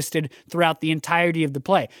that's existed throughout the entirety of the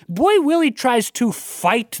play. Boy Willie tries to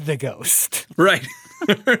fight the ghost. Right.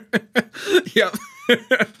 Yep.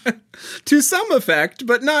 To some effect,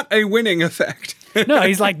 but not a winning effect. No,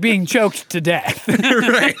 he's like being choked to death.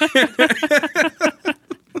 Right.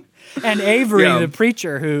 And Avery, the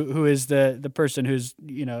preacher, who is the person who's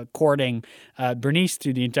courting Bernice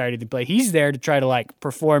through the entirety of the play, he's there to try to like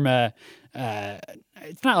perform a.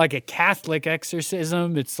 It's not like a Catholic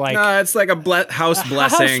exorcism. It's like it's like a house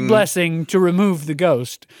blessing. House blessing to remove the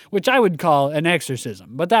ghost, which I would call an exorcism,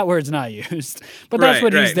 but that word's not used. But that's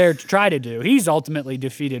what he's there to try to do. He's ultimately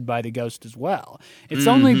defeated by the ghost as well. It's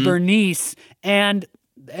only Bernice and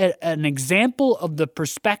an example of the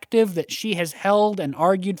perspective that she has held and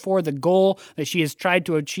argued for, the goal that she has tried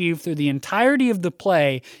to achieve through the entirety of the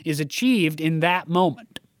play is achieved in that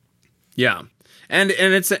moment. Yeah. And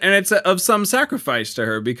it's of some sacrifice to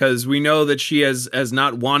her, because we know that she has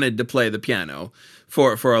not wanted to play the piano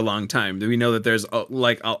for a long time. We know that there's a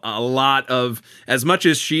lot of, as much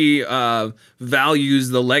as she values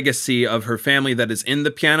the legacy of her family that is in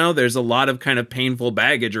the piano, there's a lot of kind of painful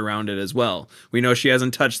baggage around it as well. We know she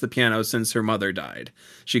hasn't touched the piano since her mother died.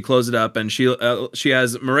 She closed it up, and she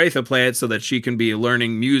has Maretha play it so that she can be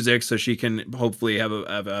learning music, so she can hopefully have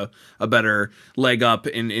a better leg up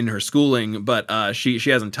in her schooling. But she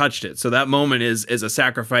hasn't touched it, so that moment is a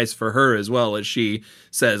sacrifice for her as well, as she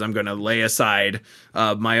says, "I'm going to lay aside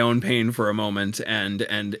my own pain for a moment and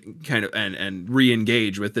kind of and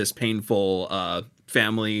re-engage with this painful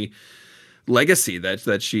family legacy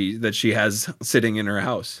that she has sitting in her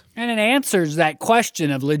house." And it answers that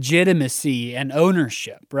question of legitimacy and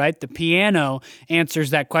ownership, right? The piano answers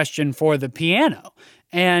that question for the piano.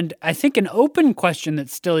 And I think an open question that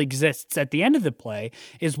still exists at the end of the play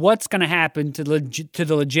is what's going to happen to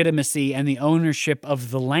the legitimacy and the ownership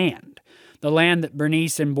of the land. The land that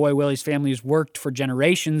Bernice and Boy Willie's families worked for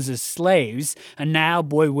generations as slaves, and now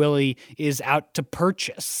Boy Willie is out to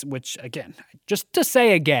purchase, which, again, just to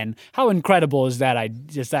say again, how incredible is that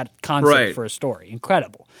concept for a story?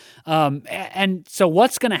 Incredible. And so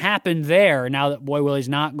what's going to happen there now that Boy Willie's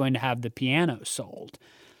not going to have the piano sold?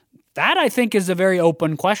 That, I think, is a very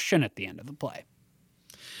open question at the end of the play.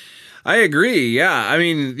 I agree. Yeah, I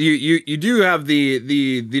mean, you do have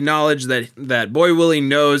the knowledge that Boy Willie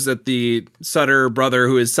knows that the Sutter brother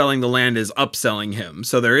who is selling the land is upselling him.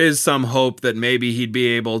 So there is some hope that maybe he'd be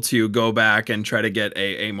able to go back and try to get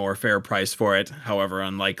a more fair price for it. However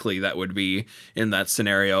unlikely that would be in that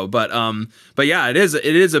scenario. But yeah, it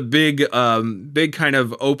is a big kind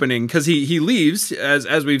of opening, because he leaves,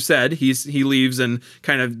 as we've said, he leaves and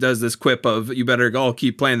kind of does this quip of, "You better all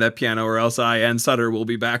keep playing that piano or else I and Sutter will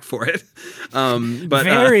be back for it." But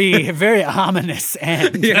very ominous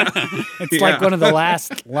end. Yeah. It's like one of the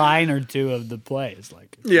last line or two of the play. It's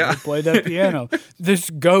like, play that piano. This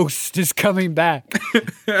ghost is coming back,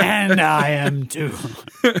 and I am too.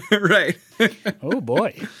 Right. Oh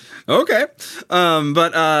boy. Okay.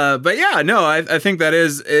 But yeah, no, I think that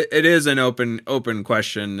it is an open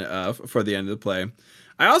question for the end of the play.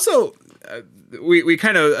 I also. We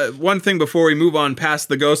kind of one thing before we move on past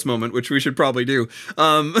the ghost moment, which we should probably do.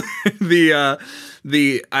 We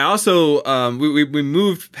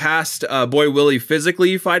moved past Boy Willie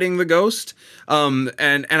physically fighting the ghost. And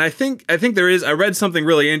I think there is, I read something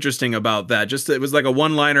really interesting about that. Just, it was like a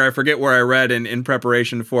one-liner. I forget where I read in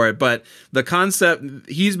preparation for it, but the concept,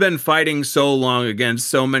 he's been fighting so long against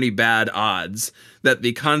so many bad odds that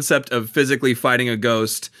the concept of physically fighting a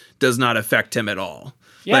ghost does not affect him at all.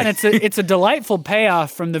 Yeah, and it's a delightful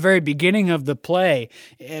payoff from the very beginning of the play.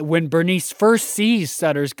 When Bernice first sees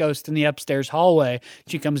Sutter's ghost in the upstairs hallway,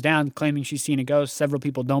 she comes down claiming she's seen a ghost. Several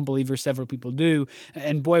people don't believe her, several people do.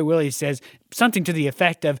 And Boy Willie says something to the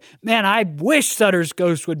effect of, "Man, I wish Sutter's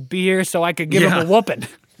ghost would be here so I could give him a whooping."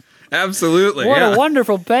 Absolutely. What a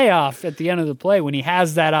wonderful payoff at the end of the play when he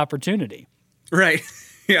has that opportunity. Right.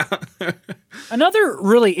 Yeah. Another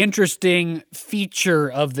really interesting feature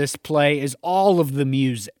of this play is all of the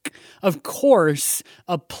music. Of course,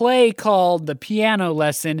 a play called The Piano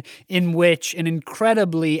Lesson, in which an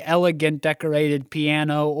incredibly elegant, decorated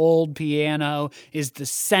piano, old piano, is the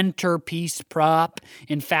centerpiece prop.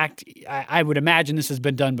 In fact, I would imagine this has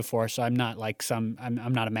been done before, so I'm not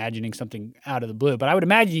I'm not imagining something out of the blue, but I would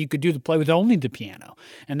imagine you could do the play with only the piano,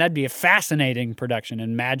 and that'd be a fascinating production.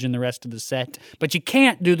 Imagine the rest of the set, but you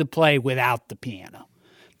can't do the play without the piano.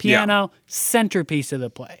 Piano, centerpiece of the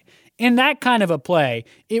play. In that kind of a play,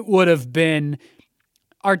 it would have been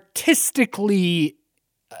artistically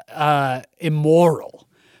immoral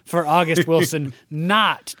for August Wilson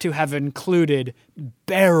not to have included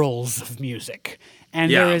barrels of music.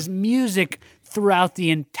 And there is music throughout the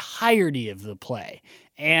entirety of the play.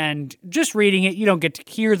 And just reading it, you don't get to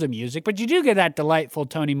hear the music, but you do get that delightful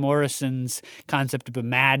Toni Morrison's concept of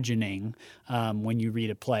imagining when you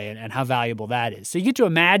read a play and how valuable that is. So you get to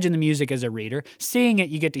imagine the music as a reader. Seeing it,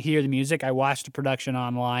 you get to hear the music. I watched a production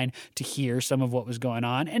online to hear some of what was going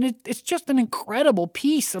on, and it's just an incredible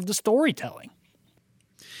piece of the storytelling.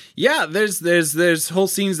 Yeah, there's whole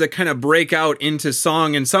scenes that kind of break out into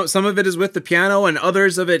song, and some of it is with the piano, and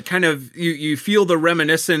others of it kind of you feel the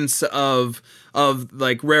reminiscence of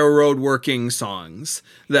like railroad working songs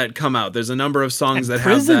that come out. There's a number of songs and that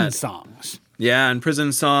have that. Prison songs. Yeah, and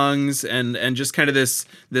prison songs and just kind of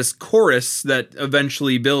this chorus that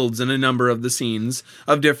eventually builds in a number of the scenes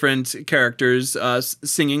of different characters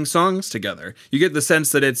singing songs together. You get the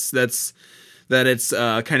sense that it's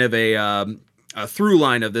kind of a through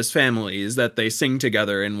line of this family is that they sing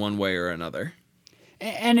together in one way or another.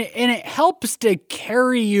 And it helps to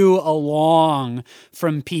carry you along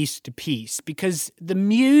from piece to piece, because the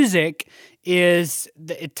music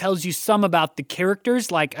it tells you some about the characters,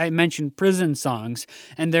 like I mentioned prison songs,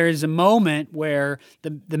 and there is a moment where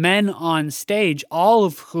the men on stage, all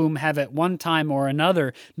of whom have at one time or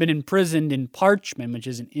another been imprisoned in Parchman, which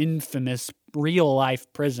is an infamous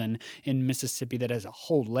real-life prison in Mississippi that has a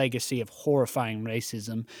whole legacy of horrifying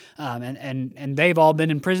racism, and they've all been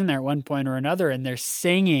in prison there at one point or another, and they're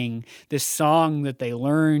singing this song that they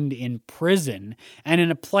learned in prison, and in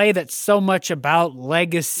a play that's so much about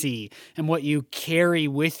legacy and what you carry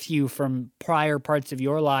with you from prior parts of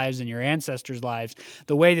your lives and your ancestors' lives,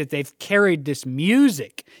 the way that they've carried this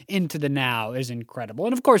music into the now is incredible.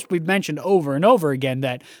 And of course, we've mentioned over and over again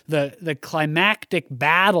that the climactic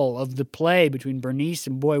battle of the play between Bernice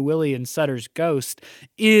and Boy Willie and Sutter's Ghost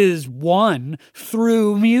is won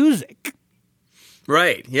through music.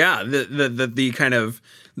 Right. Yeah. The kind of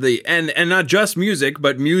and not just music,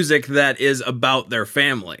 but music that is about their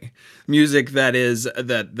family. Music that is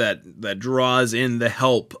that draws in the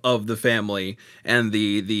help of the family and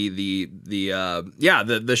the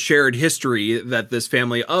shared history that this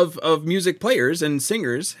family of music players and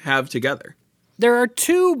singers have together. There are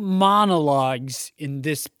two monologues in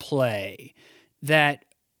this play that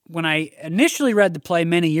when I initially read the play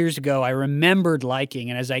many years ago, I remembered liking.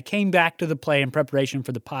 And as I came back to the play in preparation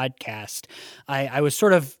for the podcast, I was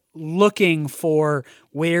sort of looking for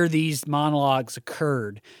where these monologues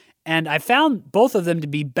occurred. And I found both of them to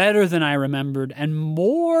be better than I remembered and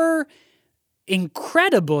more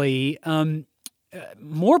incredibly,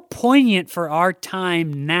 more poignant for our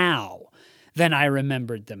time now than I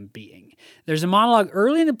remembered them being. There's a monologue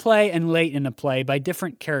early in the play and late in the play by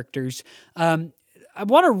different characters. I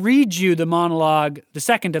want to read you the monologue, the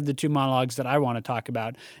second of the two monologues that I want to talk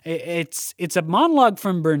about. It's a monologue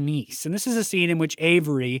from Bernice, and this is a scene in which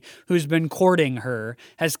Avery, who's been courting her,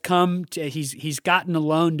 has come to, he's gotten a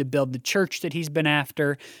loan to build the church that he's been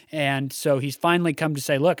after, and so he's finally come to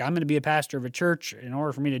say, look, I'm going to be a pastor of a church. In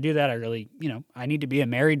order for me to do that, I need to be a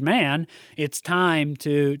married man. It's time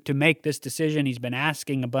to make this decision. He's been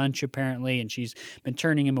asking a bunch, apparently, and she's been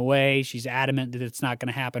turning him away. She's adamant that it's not going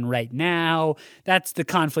to happen right now. That's the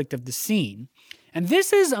conflict of the scene. And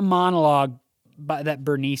this is a monologue that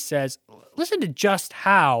Bernice says. Listen to just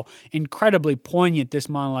how incredibly poignant this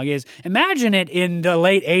monologue is. Imagine it in the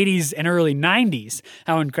late 80s and early 90s,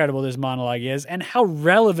 how incredible this monologue is and how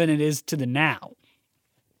relevant it is to the now.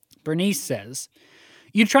 Bernice says,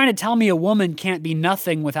 "You trying to tell me a woman can't be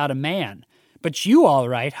nothing without a man, but you all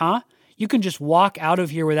right, huh? You can just walk out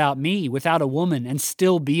of here without me, without a woman, and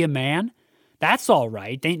still be a man? That's all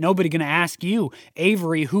right. Ain't nobody going to ask you,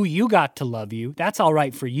 Avery, who you got to love you. That's all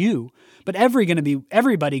right for you. But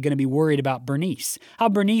everybody going to be worried about Bernice. How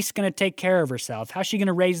Bernice going to take care of herself. How's she going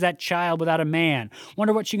to raise that child without a man?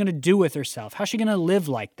 Wonder what she's going to do with herself. How's she going to live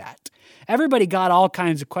like that? Everybody got all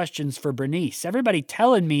kinds of questions for Bernice. Everybody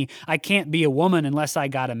telling me I can't be a woman unless I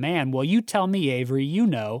got a man. Well, you tell me, Avery, you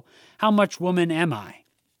know. How much woman am I?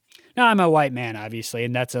 Now, I'm a white man, obviously,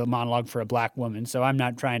 and that's a monologue for a black woman, so I'm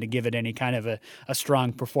not trying to give it any kind of a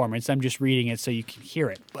strong performance. I'm just reading it so you can hear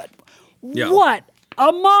it. But what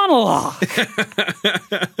a monologue!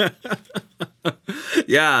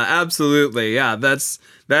 Yeah, absolutely. Yeah, that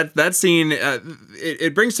scene.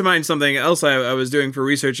 It brings to mind something else I was doing for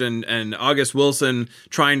research, and August Wilson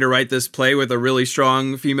trying to write this play with a really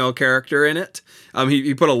strong female character in it.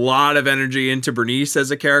 He put a lot of energy into Bernice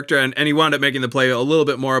as a character, and he wound up making the play a little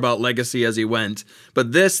bit more about legacy as he went.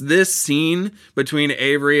 But this scene between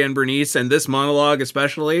Avery and Bernice, and this monologue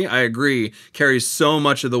especially, I agree, carries so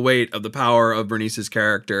much of the weight of the power of Bernice's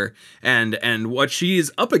character and what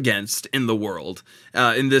she's up against in the world,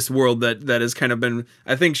 in this world that has kind of been,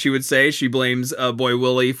 I think she would say, she blames Boy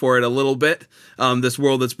Willie for it a little bit. This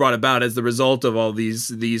world that's brought about as the result of all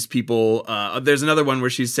these people. There's another one where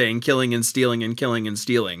she's saying killing and stealing and killing and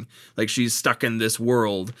stealing. Like she's stuck in this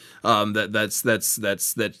world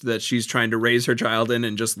that she's trying to raise her child in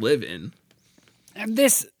and just live in. And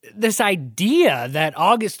this idea that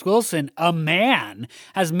August Wilson, a man,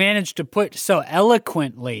 has managed to put so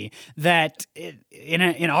eloquently that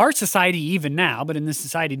in our society even now, but in this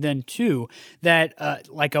society then too, that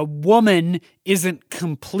like a woman isn't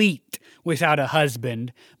complete without a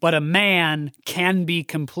husband, but a man can be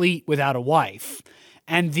complete without a wife.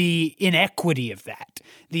 And the inequity of that,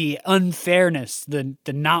 the unfairness, the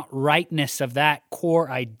not rightness of that core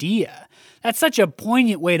idea, that's such a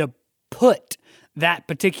poignant way to put that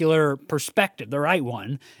particular perspective, the right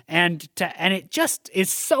one, and it just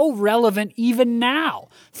is so relevant even now,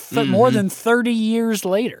 more than 30 years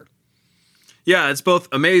later. Yeah, it's both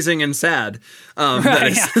amazing and sad.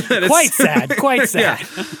 Quite sad.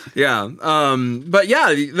 Yeah. But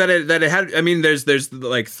yeah, that it had. I mean, there's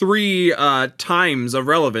like three times of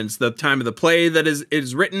relevance. The time of the play that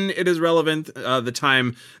is written, it is relevant. The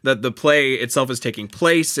time that the play itself is taking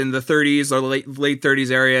place in the 30s or late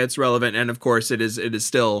 30s area, it's relevant, and of course, it is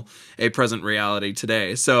still a present reality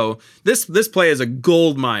today. So this play is a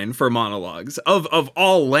gold mine for monologues of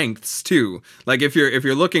all lengths too. Like if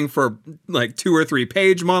you're looking for like 2 or 3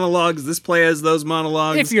 page monologues, this play has those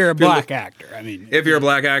monologues. If you're a black actor, I mean. If you're a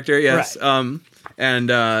black actor, yes. Right. And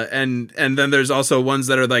then there's also ones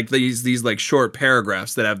that are like these like short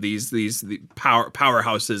paragraphs that have these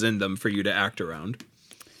powerhouses in them for you to act around.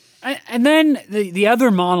 And then the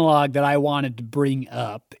other monologue that I wanted to bring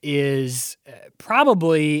up is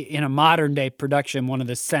probably in a modern day production one of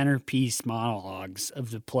the centerpiece monologues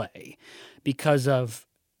of the play because of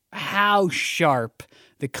how sharp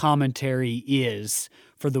the commentary is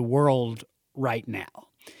for the world right now.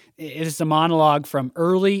 It is a monologue from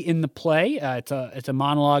early in the play. It's a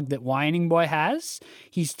monologue that Whining Boy has.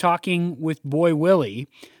 He's talking with Boy Willie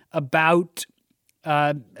about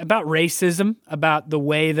racism, about the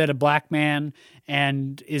way that a black man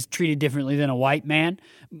is treated differently than a white man.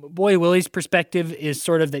 Boy Willie's perspective is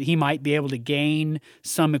sort of that he might be able to gain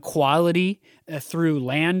some equality through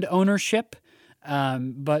land ownership.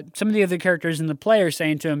 But some of the other characters in the play are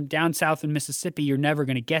saying to him, down south in Mississippi, you're never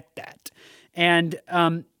going to get that. And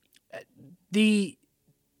the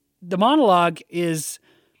monologue it's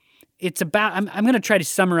about, I'm going to try to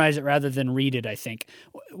summarize it rather than read it, I think.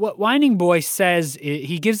 What Whining Boy says,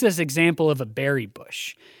 he gives this example of a berry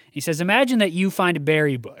bush. He says, imagine that you find a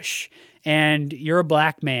berry bush and you're a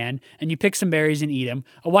black man and you pick some berries and eat them.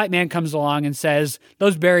 A white man comes along and says,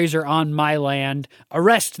 those berries are on my land.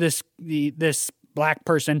 Arrest this black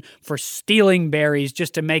person for stealing berries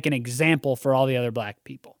just to make an example for all the other black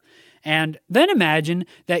people. And then imagine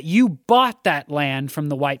that you bought that land from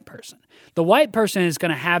the white person. The white person is going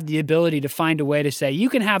to have the ability to find a way to say, you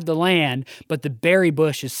can have the land, but the berry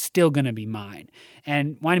bush is still going to be mine.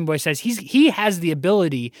 And Whining Boy says he has the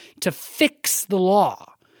ability to fix the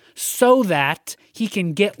law so that he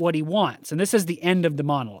can get what he wants. And this is the end of the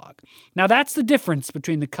monologue. Now, that's the difference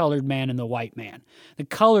between the colored man and the white man. The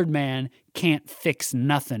colored man can't fix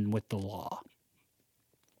nothing with the law.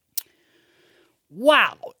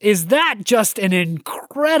 Wow, is that just an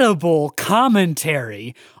incredible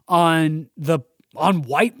commentary on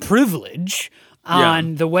white privilege,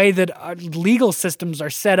 on the way that our legal systems are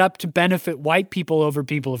set up to benefit white people over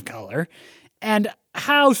people of color, and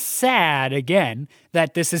how sad, again,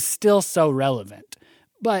 that this is still so relevant.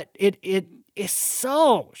 But it is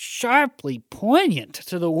so sharply poignant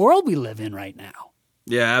to the world we live in right now.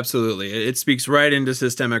 Yeah, absolutely. It speaks right into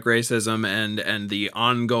systemic racism and the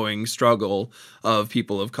ongoing struggle of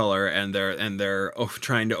people of color and their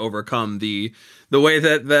trying to overcome the way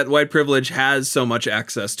that white privilege has so much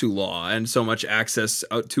access to law and so much access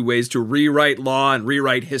to ways to rewrite law and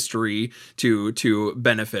rewrite history to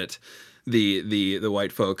benefit the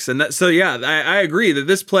white folks. And that, so yeah, I agree that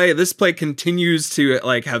this play continues to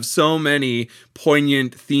like have so many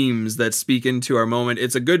poignant themes that speak into our moment.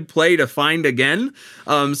 It's a good play to find again.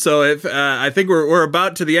 So if I think we're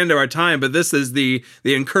about to the end of our time, but this is the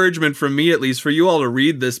encouragement from me, at least, for you all to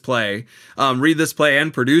read this play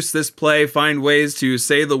and produce this play, find ways to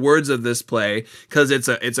say the words of this play, because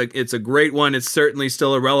it's a great one. It's certainly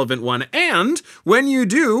still a relevant one. And when you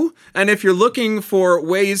do, and if you're looking for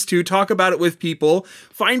ways to talk about it with people,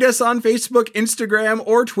 find us on Facebook, Instagram,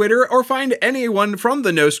 or Twitter, or find anyone from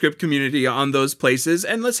the No Script community on those places,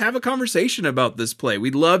 and let's have a conversation about this play.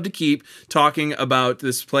 We'd love to keep talking about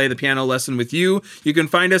this play, The Piano Lesson, with you. You can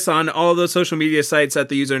find us on all the social media sites at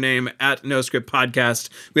the username at No Script Podcast.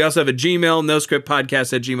 We also have a Gmail,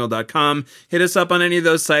 noscriptpodcast@gmail.com. Hit us up on any of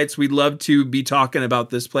those sites. We'd love to be talking about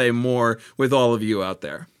this play more with all of you out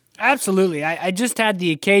there. Absolutely. I just had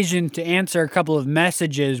the occasion to answer a couple of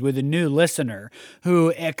messages with a new listener who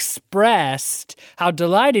expressed how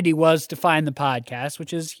delighted he was to find the podcast,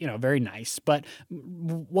 which is, very nice. But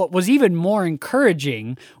what was even more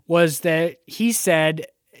encouraging was that he said,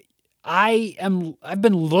 I've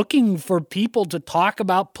been looking for people to talk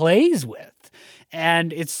about plays with.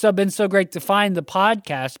 And it's been so great to find the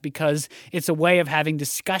podcast because it's a way of having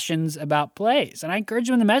discussions about plays. And I encourage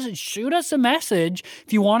you in the message, shoot us a message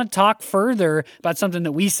if you want to talk further about something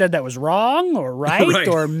that we said that was wrong or right.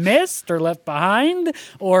 Or missed or left behind,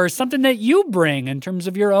 or something that you bring in terms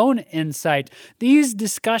of your own insight. These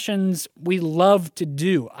discussions we love to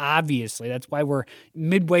do, obviously. That's why we're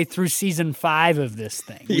midway through season 5 of this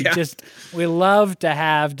thing. We love to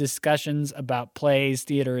have discussions about plays.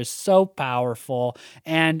 Theater is so powerful.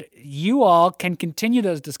 And you all can continue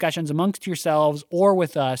those discussions amongst yourselves or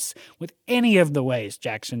with us with any of the ways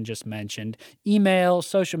Jackson just mentioned. Email,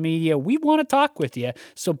 social media. We want to talk with you.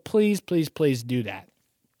 So please, please, please do that.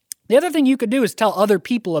 The other thing you could do is tell other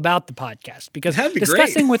people about the podcast, because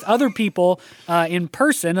discussing with other people in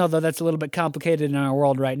person, although that's a little bit complicated in our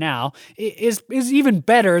world right now, is even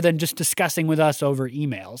better than just discussing with us over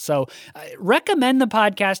email. So recommend the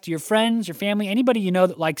podcast to your friends, your family, anybody you know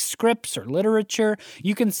that likes scripts or literature.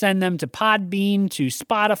 You can send them to Podbean, to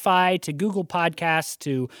Spotify, to Google Podcasts,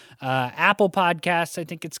 to Apple Podcasts, I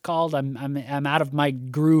think it's called. I'm out of my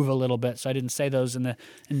groove a little bit, so I didn't say those in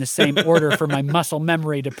the same order for my muscle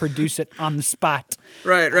memory to produce it on the spot.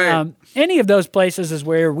 Right. Any of those places is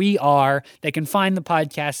where we are. They can find the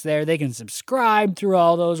podcast there. They can subscribe through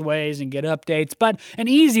all those ways and get updates. But an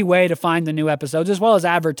easy way to find the new episodes, as well as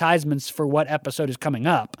advertisements for what episode is coming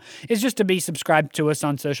up, is just to be subscribed to us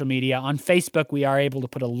on social media. On Facebook, we are able to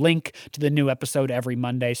put a link to the new episode every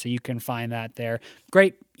Monday, so you can find that there.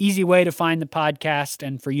 Great, easy way to find the podcast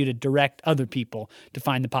and for you to direct other people to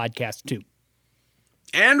find the podcast too.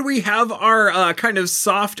 And we have our kind of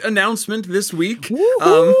soft announcement this week.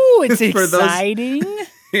 Woohoo! It's exciting.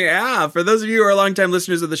 Yeah, for those of you who are longtime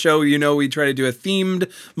listeners of the show, we try to do a themed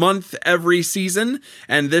month every season,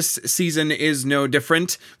 and this season is no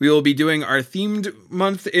different. We will be doing our themed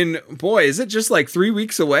month in, is it just like 3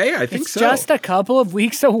 weeks away? I think so. It's just a couple of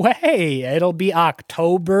weeks away. It'll be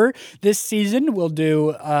October this season. We'll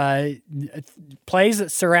do plays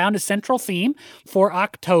that surround a central theme for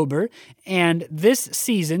October, and this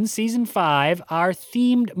season, season 5, our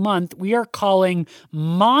themed month, we are calling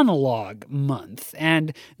Monologue Month,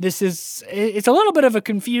 and it's a little bit of a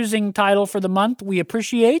confusing title for the month, we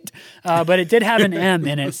appreciate, but it did have an M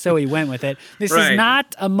in it, so we went with it. This is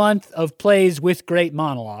not a month of plays with great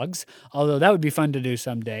monologues, although that would be fun to do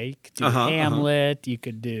someday. You could do Hamlet, you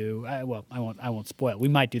could do, I won't spoil. We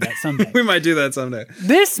might do that someday. We might do that someday.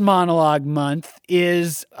 This Monologue Month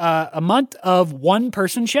is a month of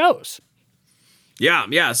one-person shows.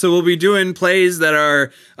 Yeah. So we'll be doing plays that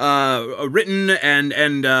are written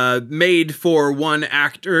and made for one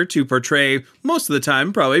actor to portray most of the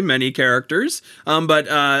time, probably many characters. But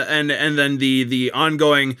then the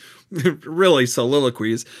ongoing. Really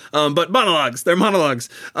soliloquies, but monologues. They're monologues.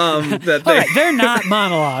 All right, they're not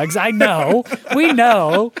monologues. I know, we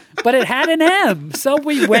know, but it had an M, so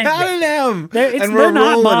we went. It had an M, they're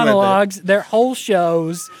not monologues. They're whole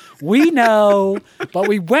shows. We know, but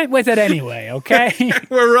we went with it anyway. Okay,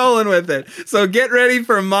 we're rolling with it. So get ready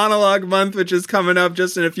for Monologue Month, which is coming up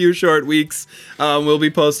just in a few short weeks. We'll be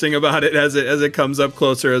posting about it as it comes up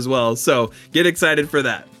closer as well. So get excited for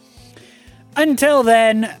that. Until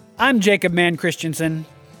then, I'm Jacob Mann Christensen.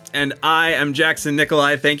 And I am Jackson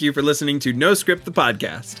Nikolai. Thank you for listening to No Script, the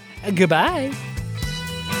podcast. Goodbye.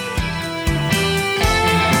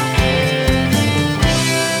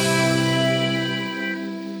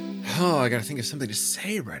 Oh, I gotta think of something to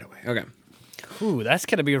say right away. Okay. Ooh, that's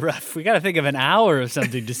going to be rough. We got to think of an hour of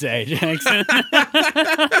something to say, Jackson.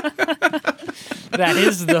 That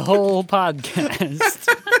is the whole podcast.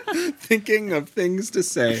 Thinking of things to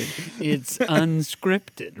say. It's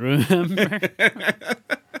unscripted, remember?